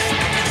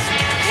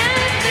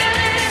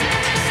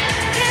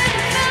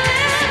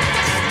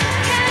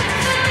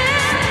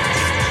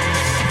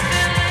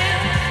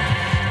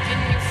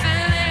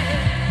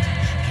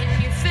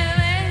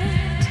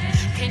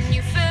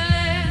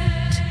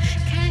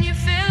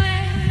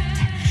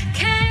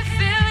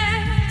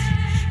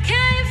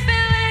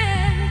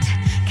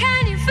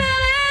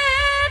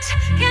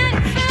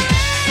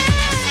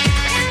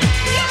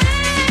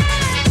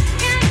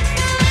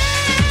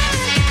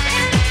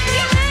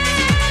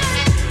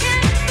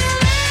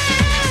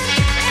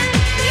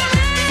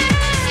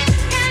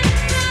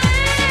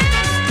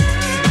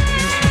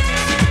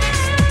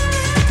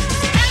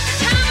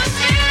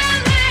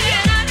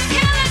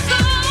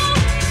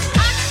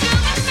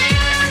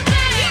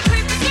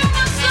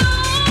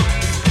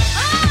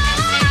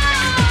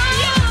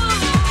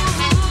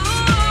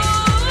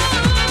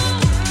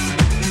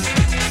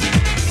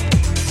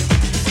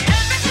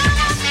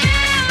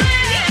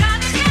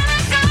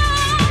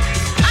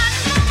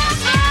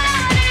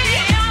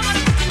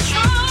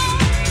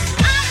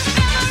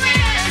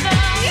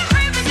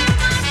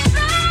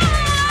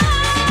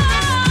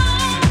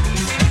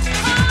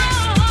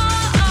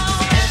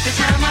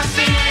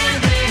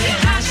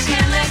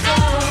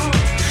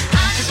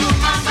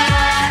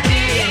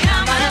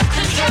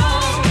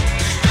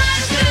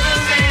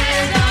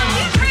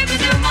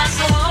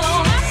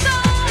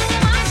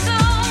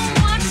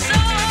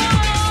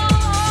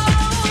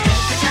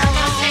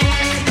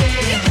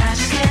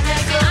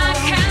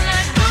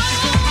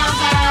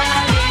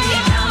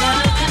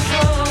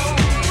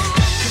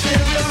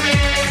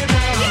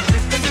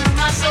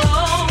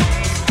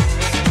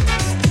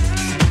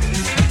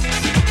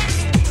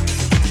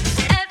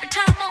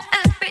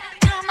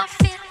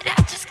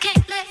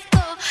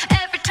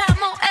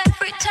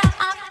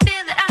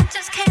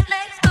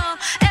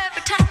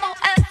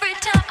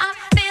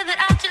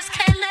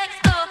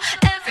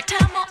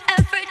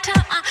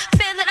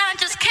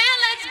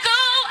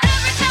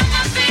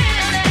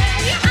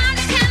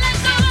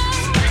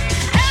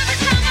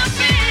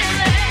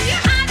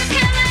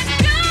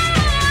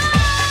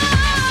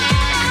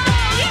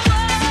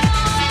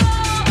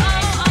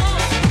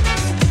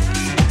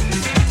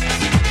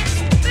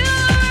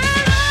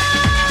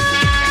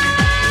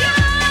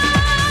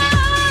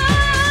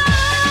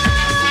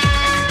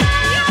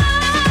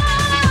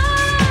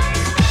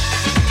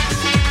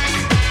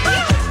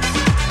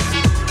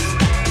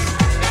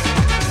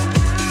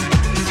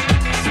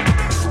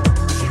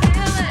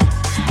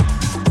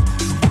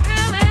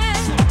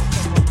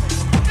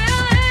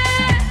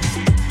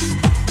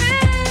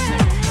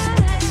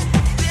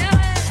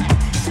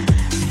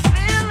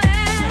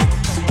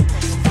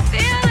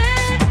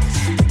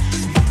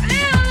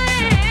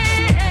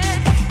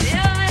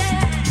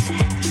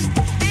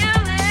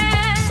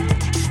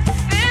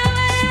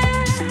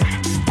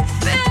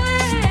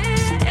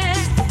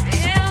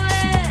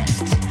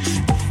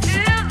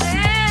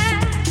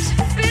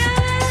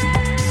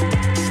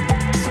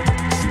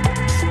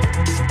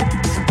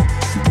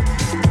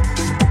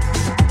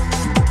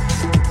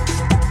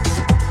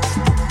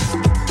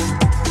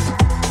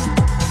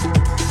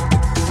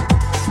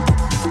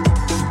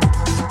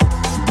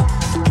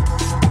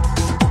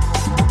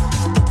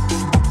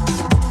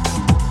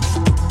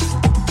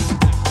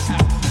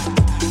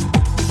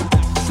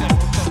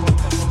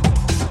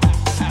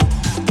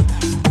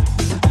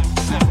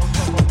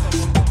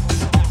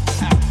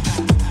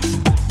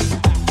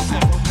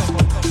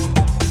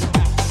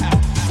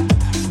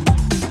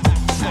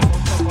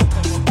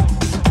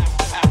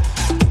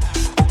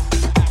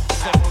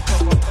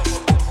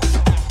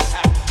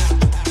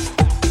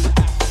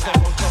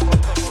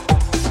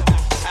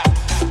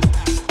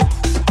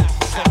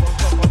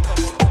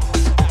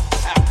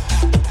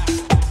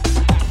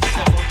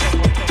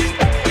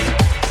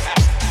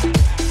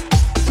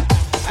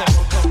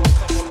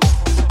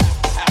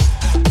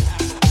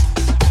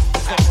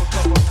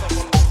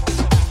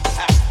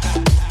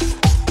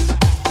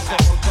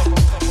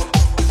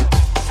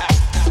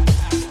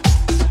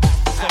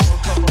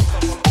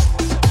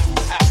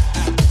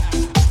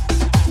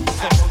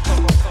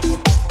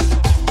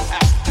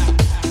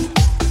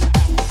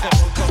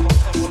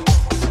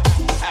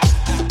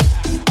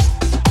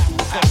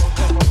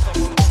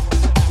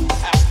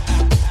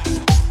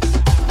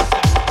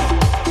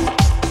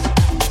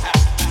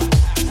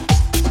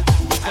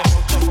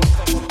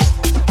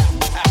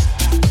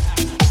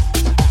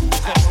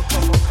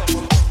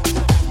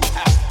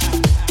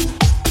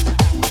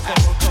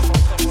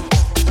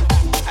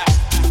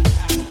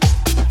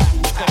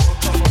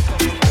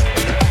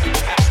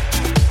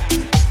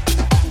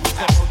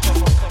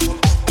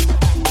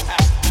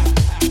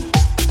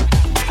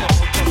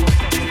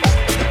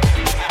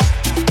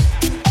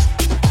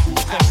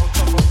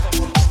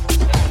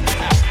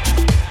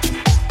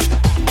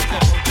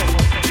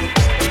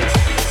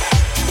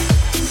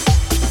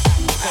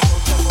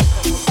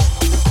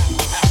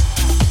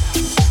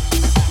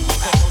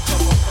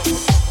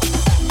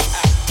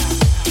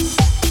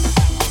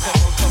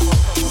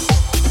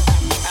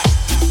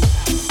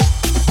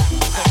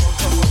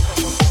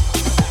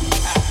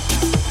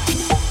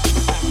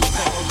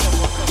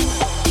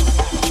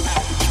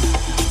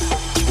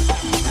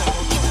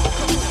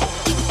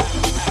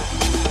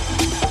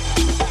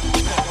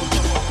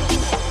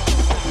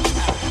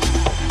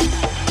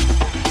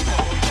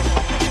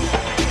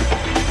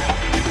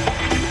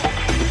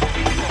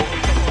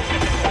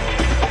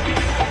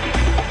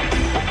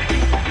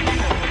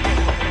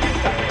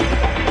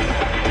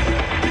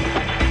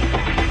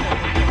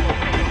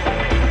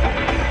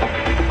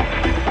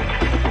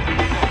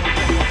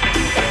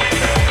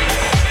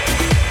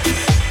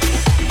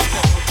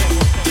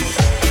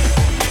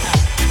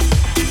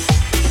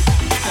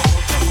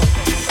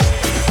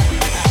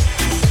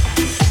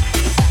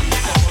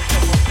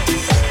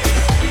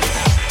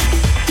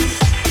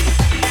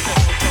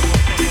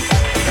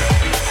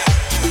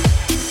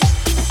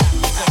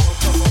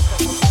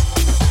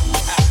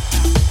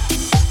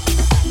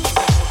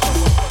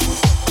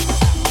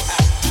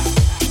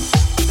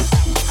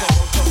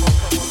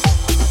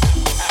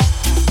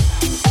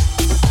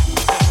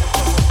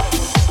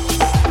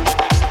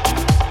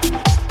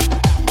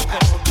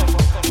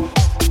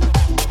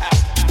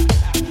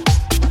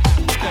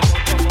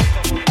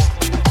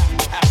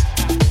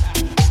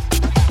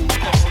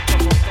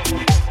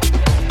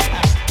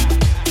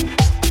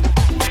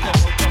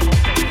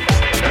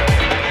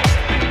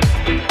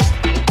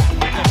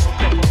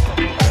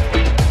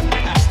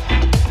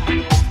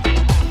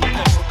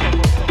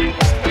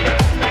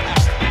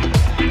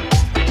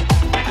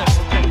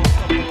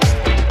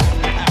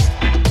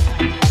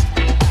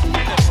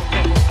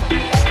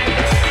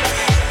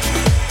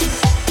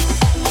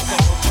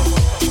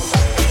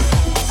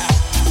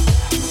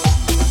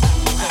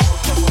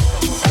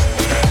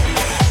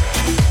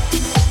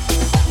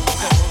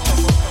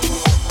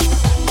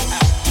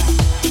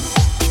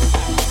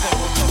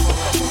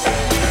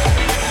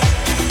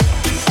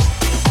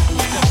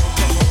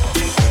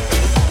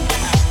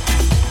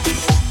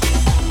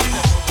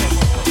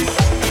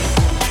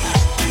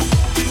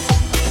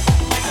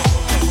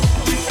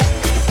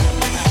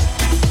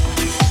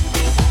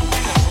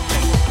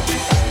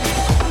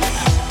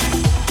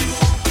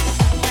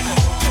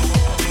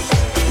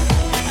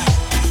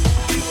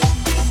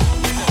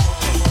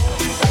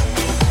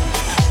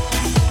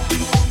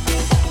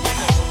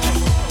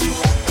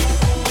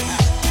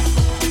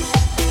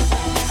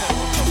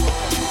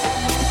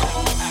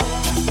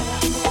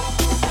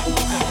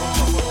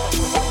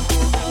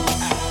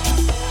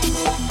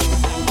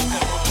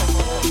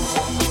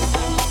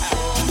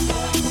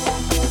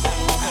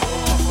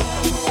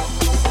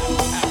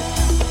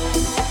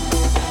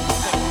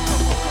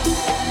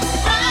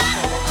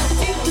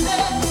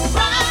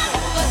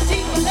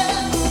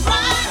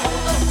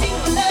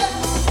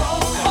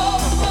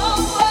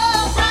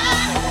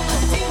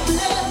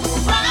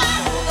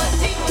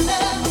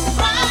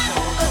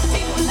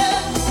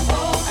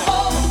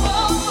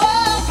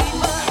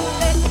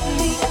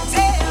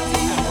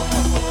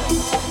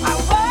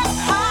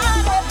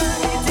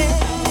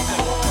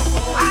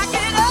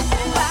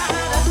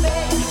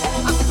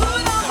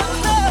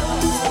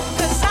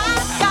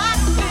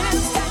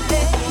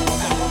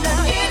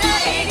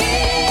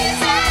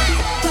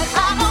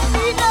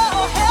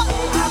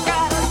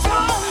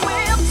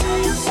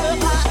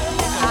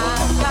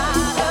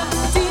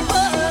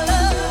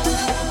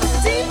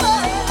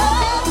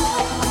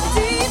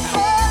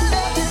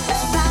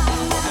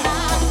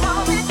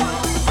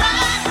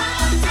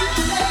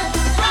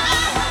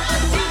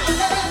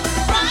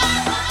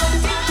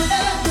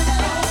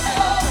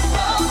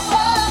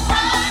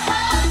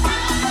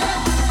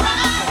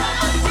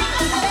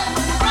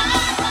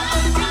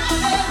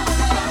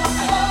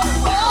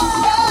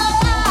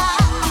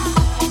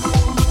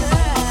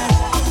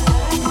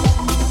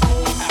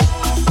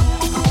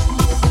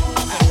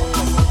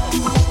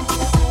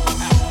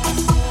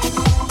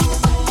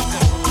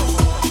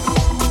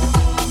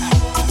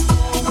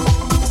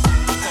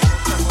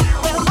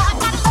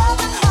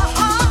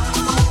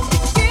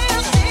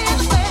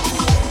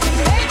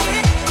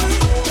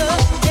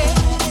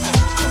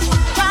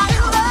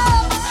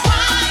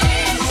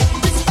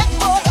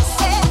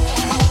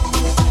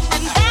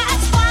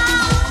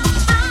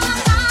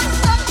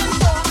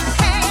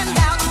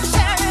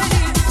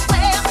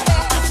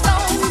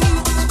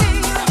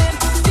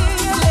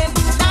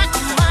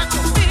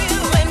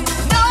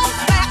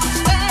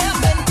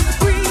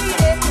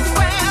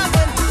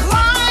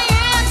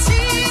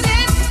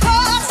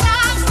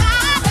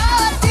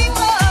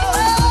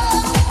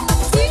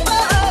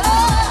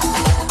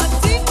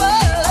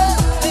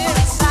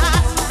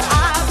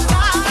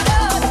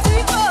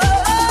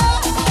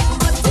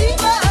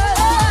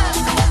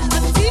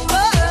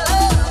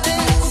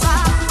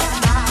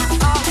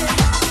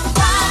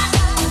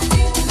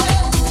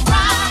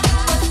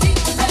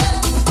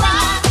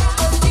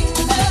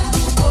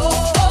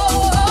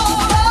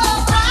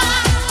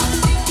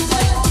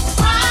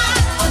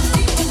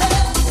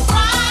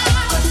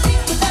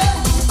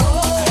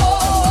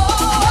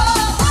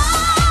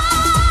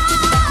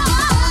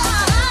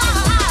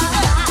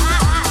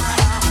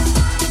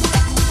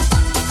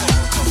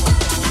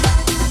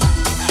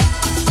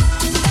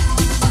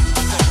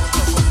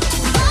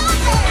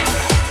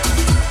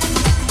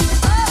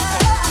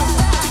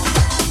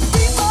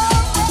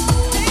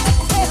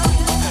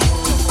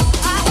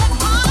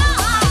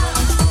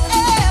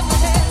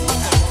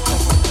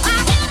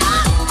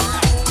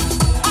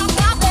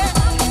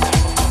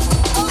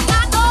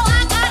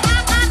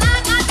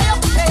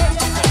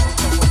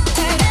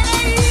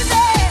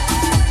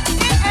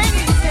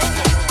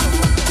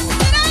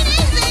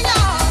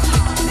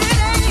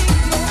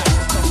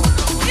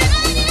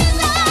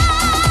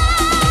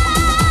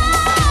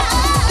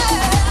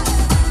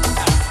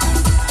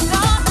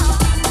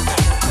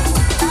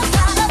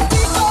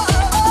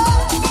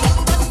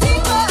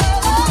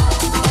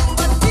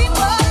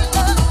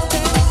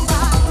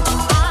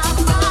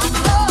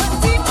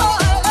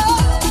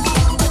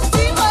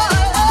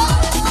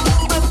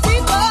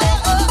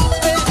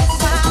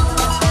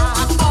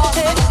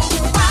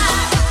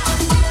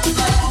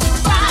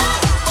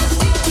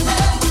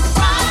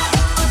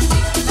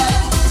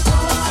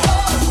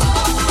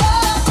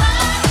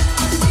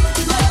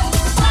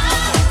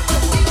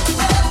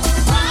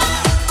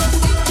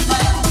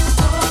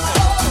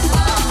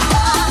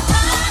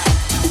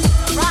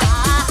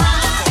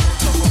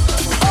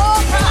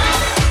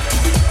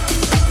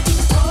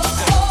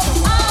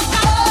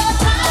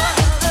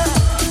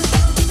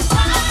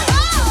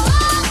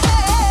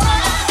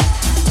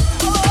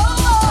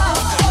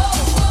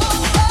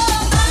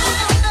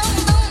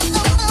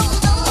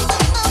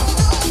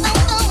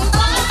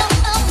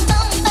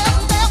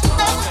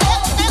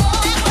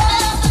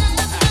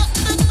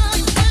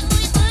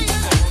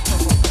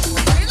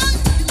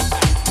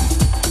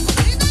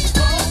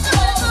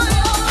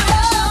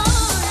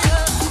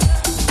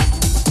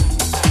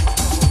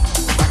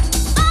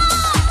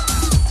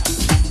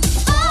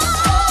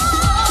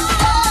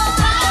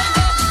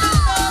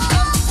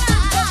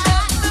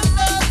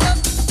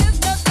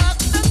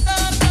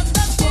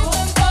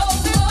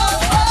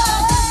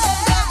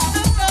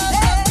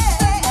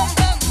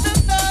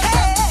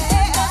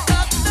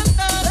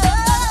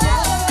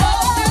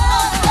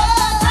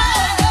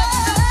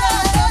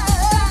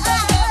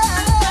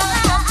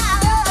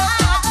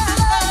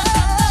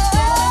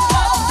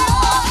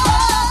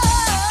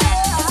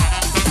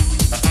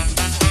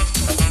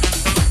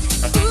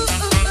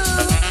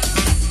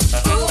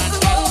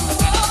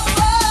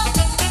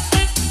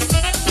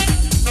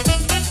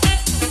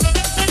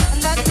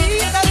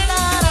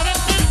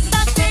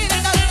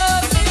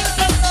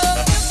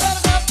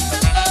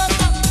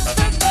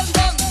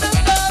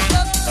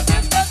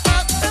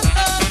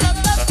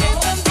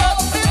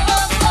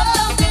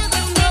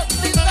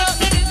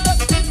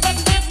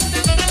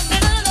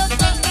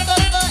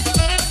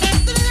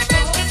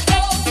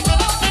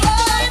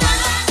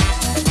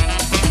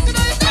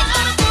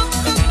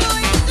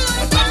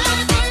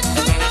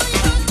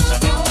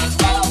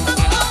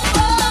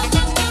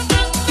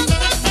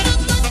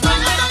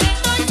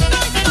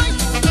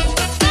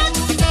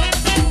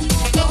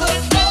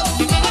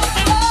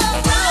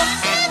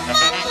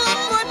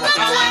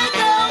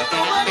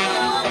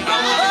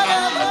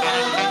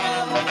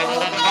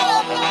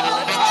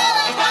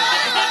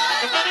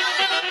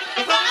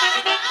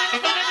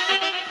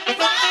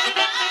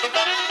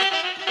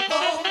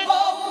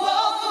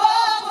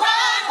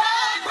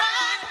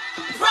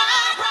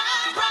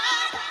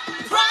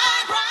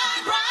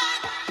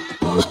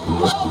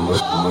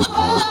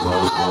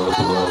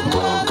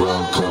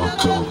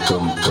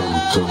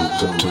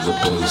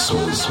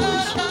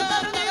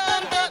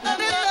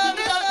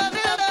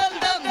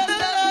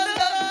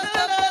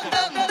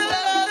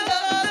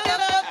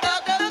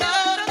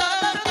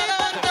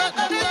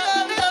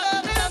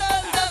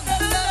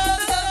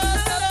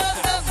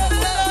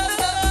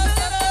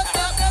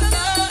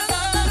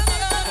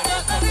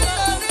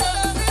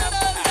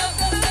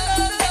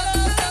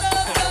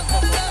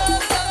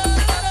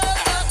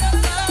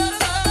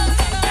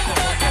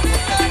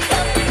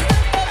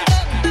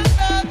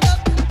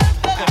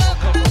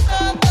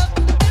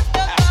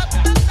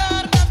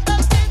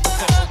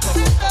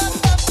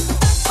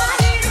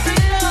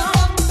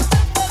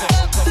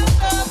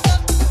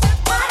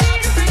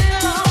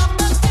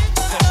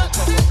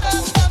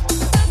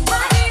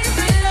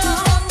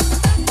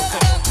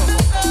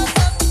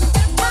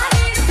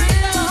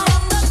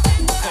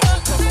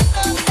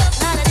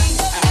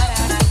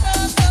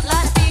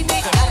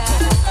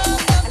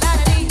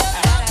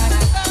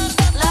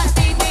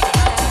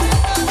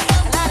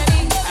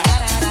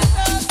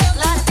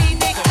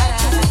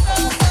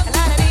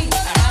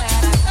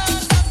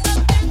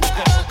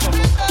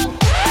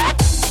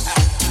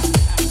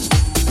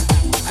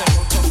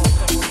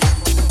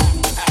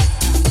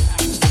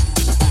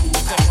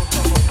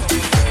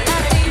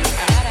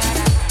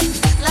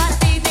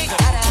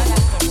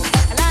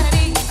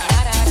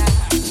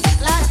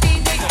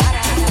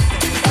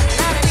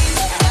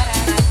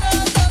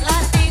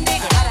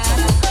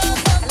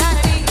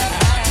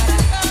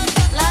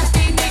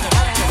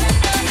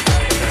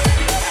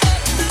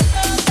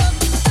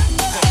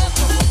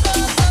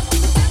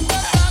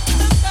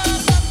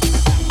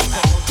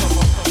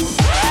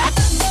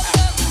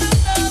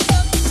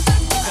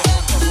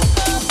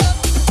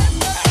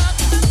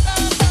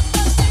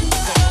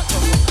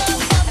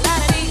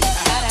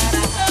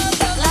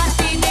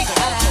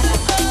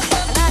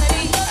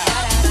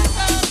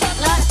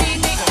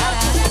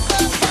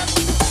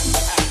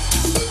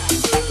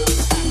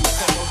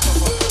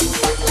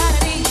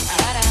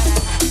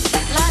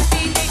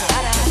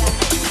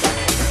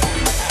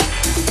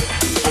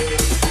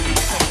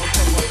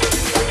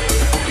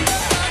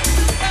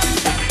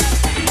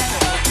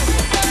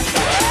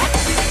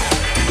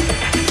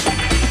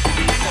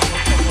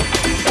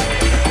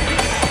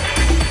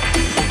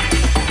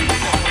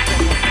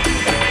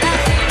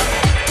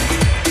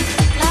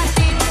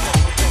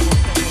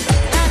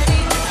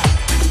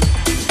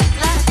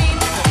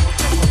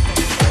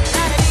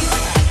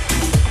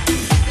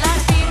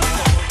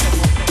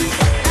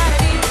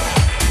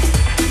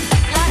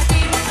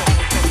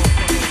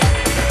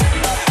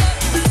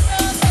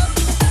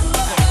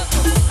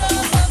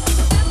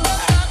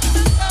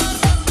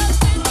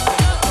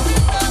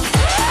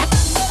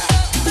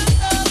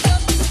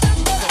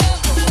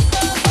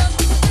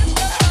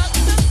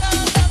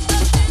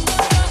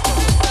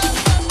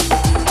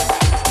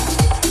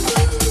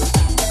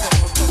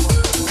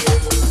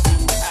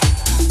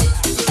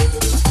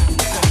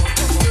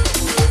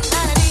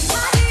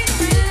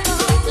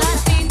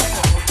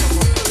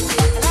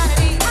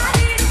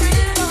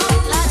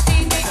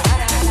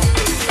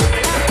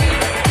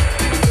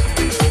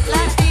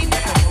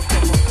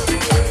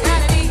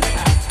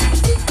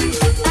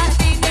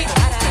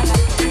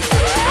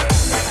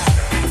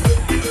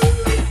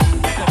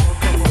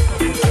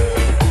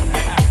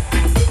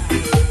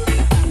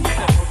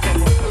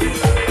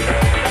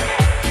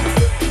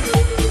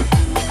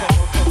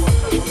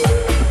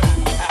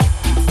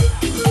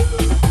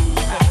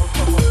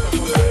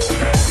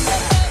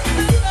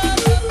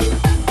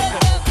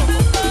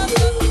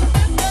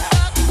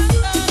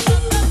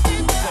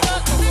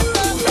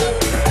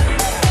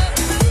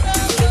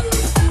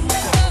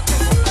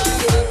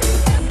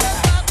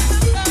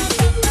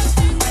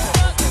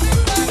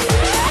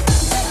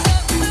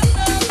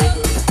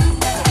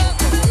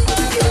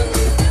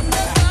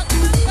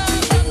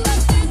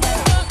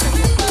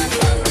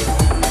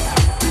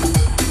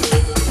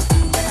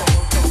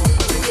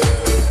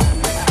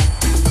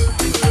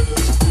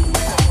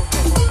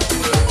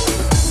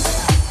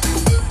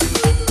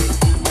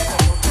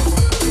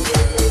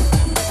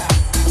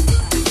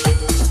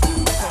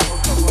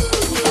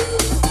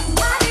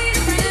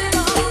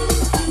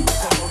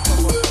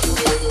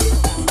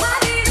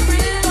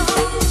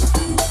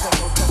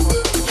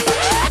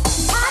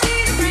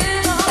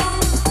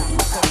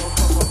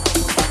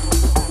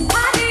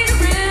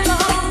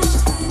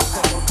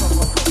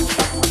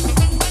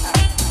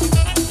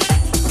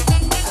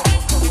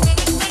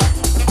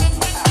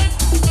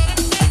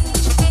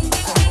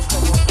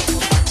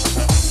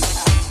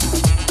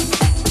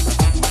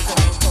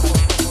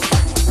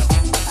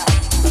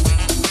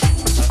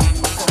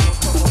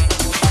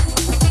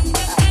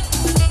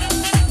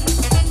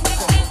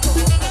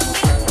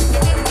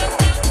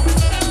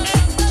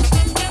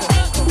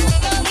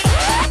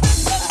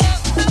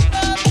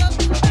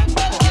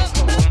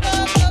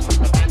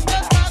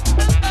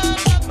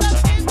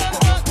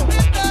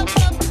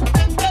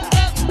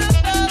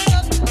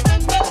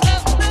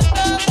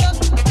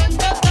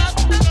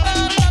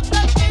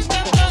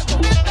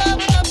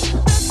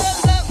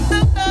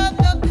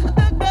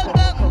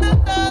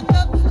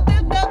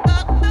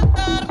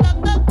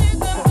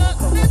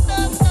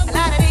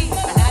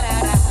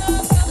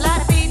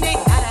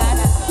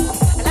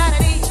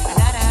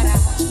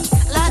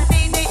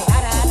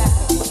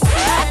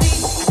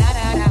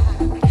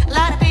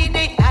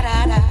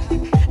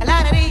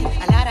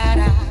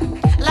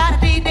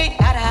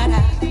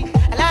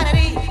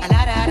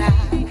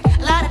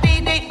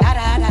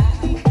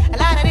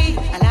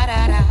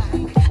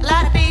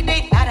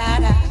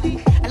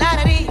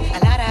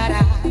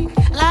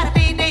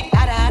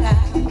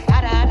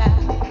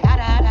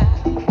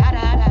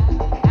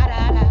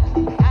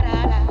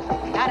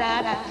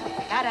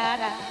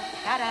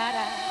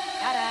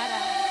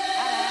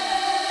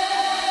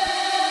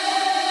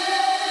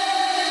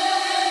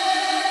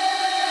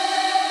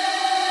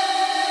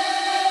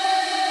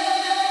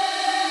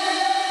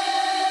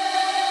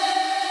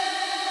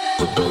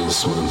The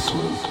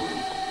basement.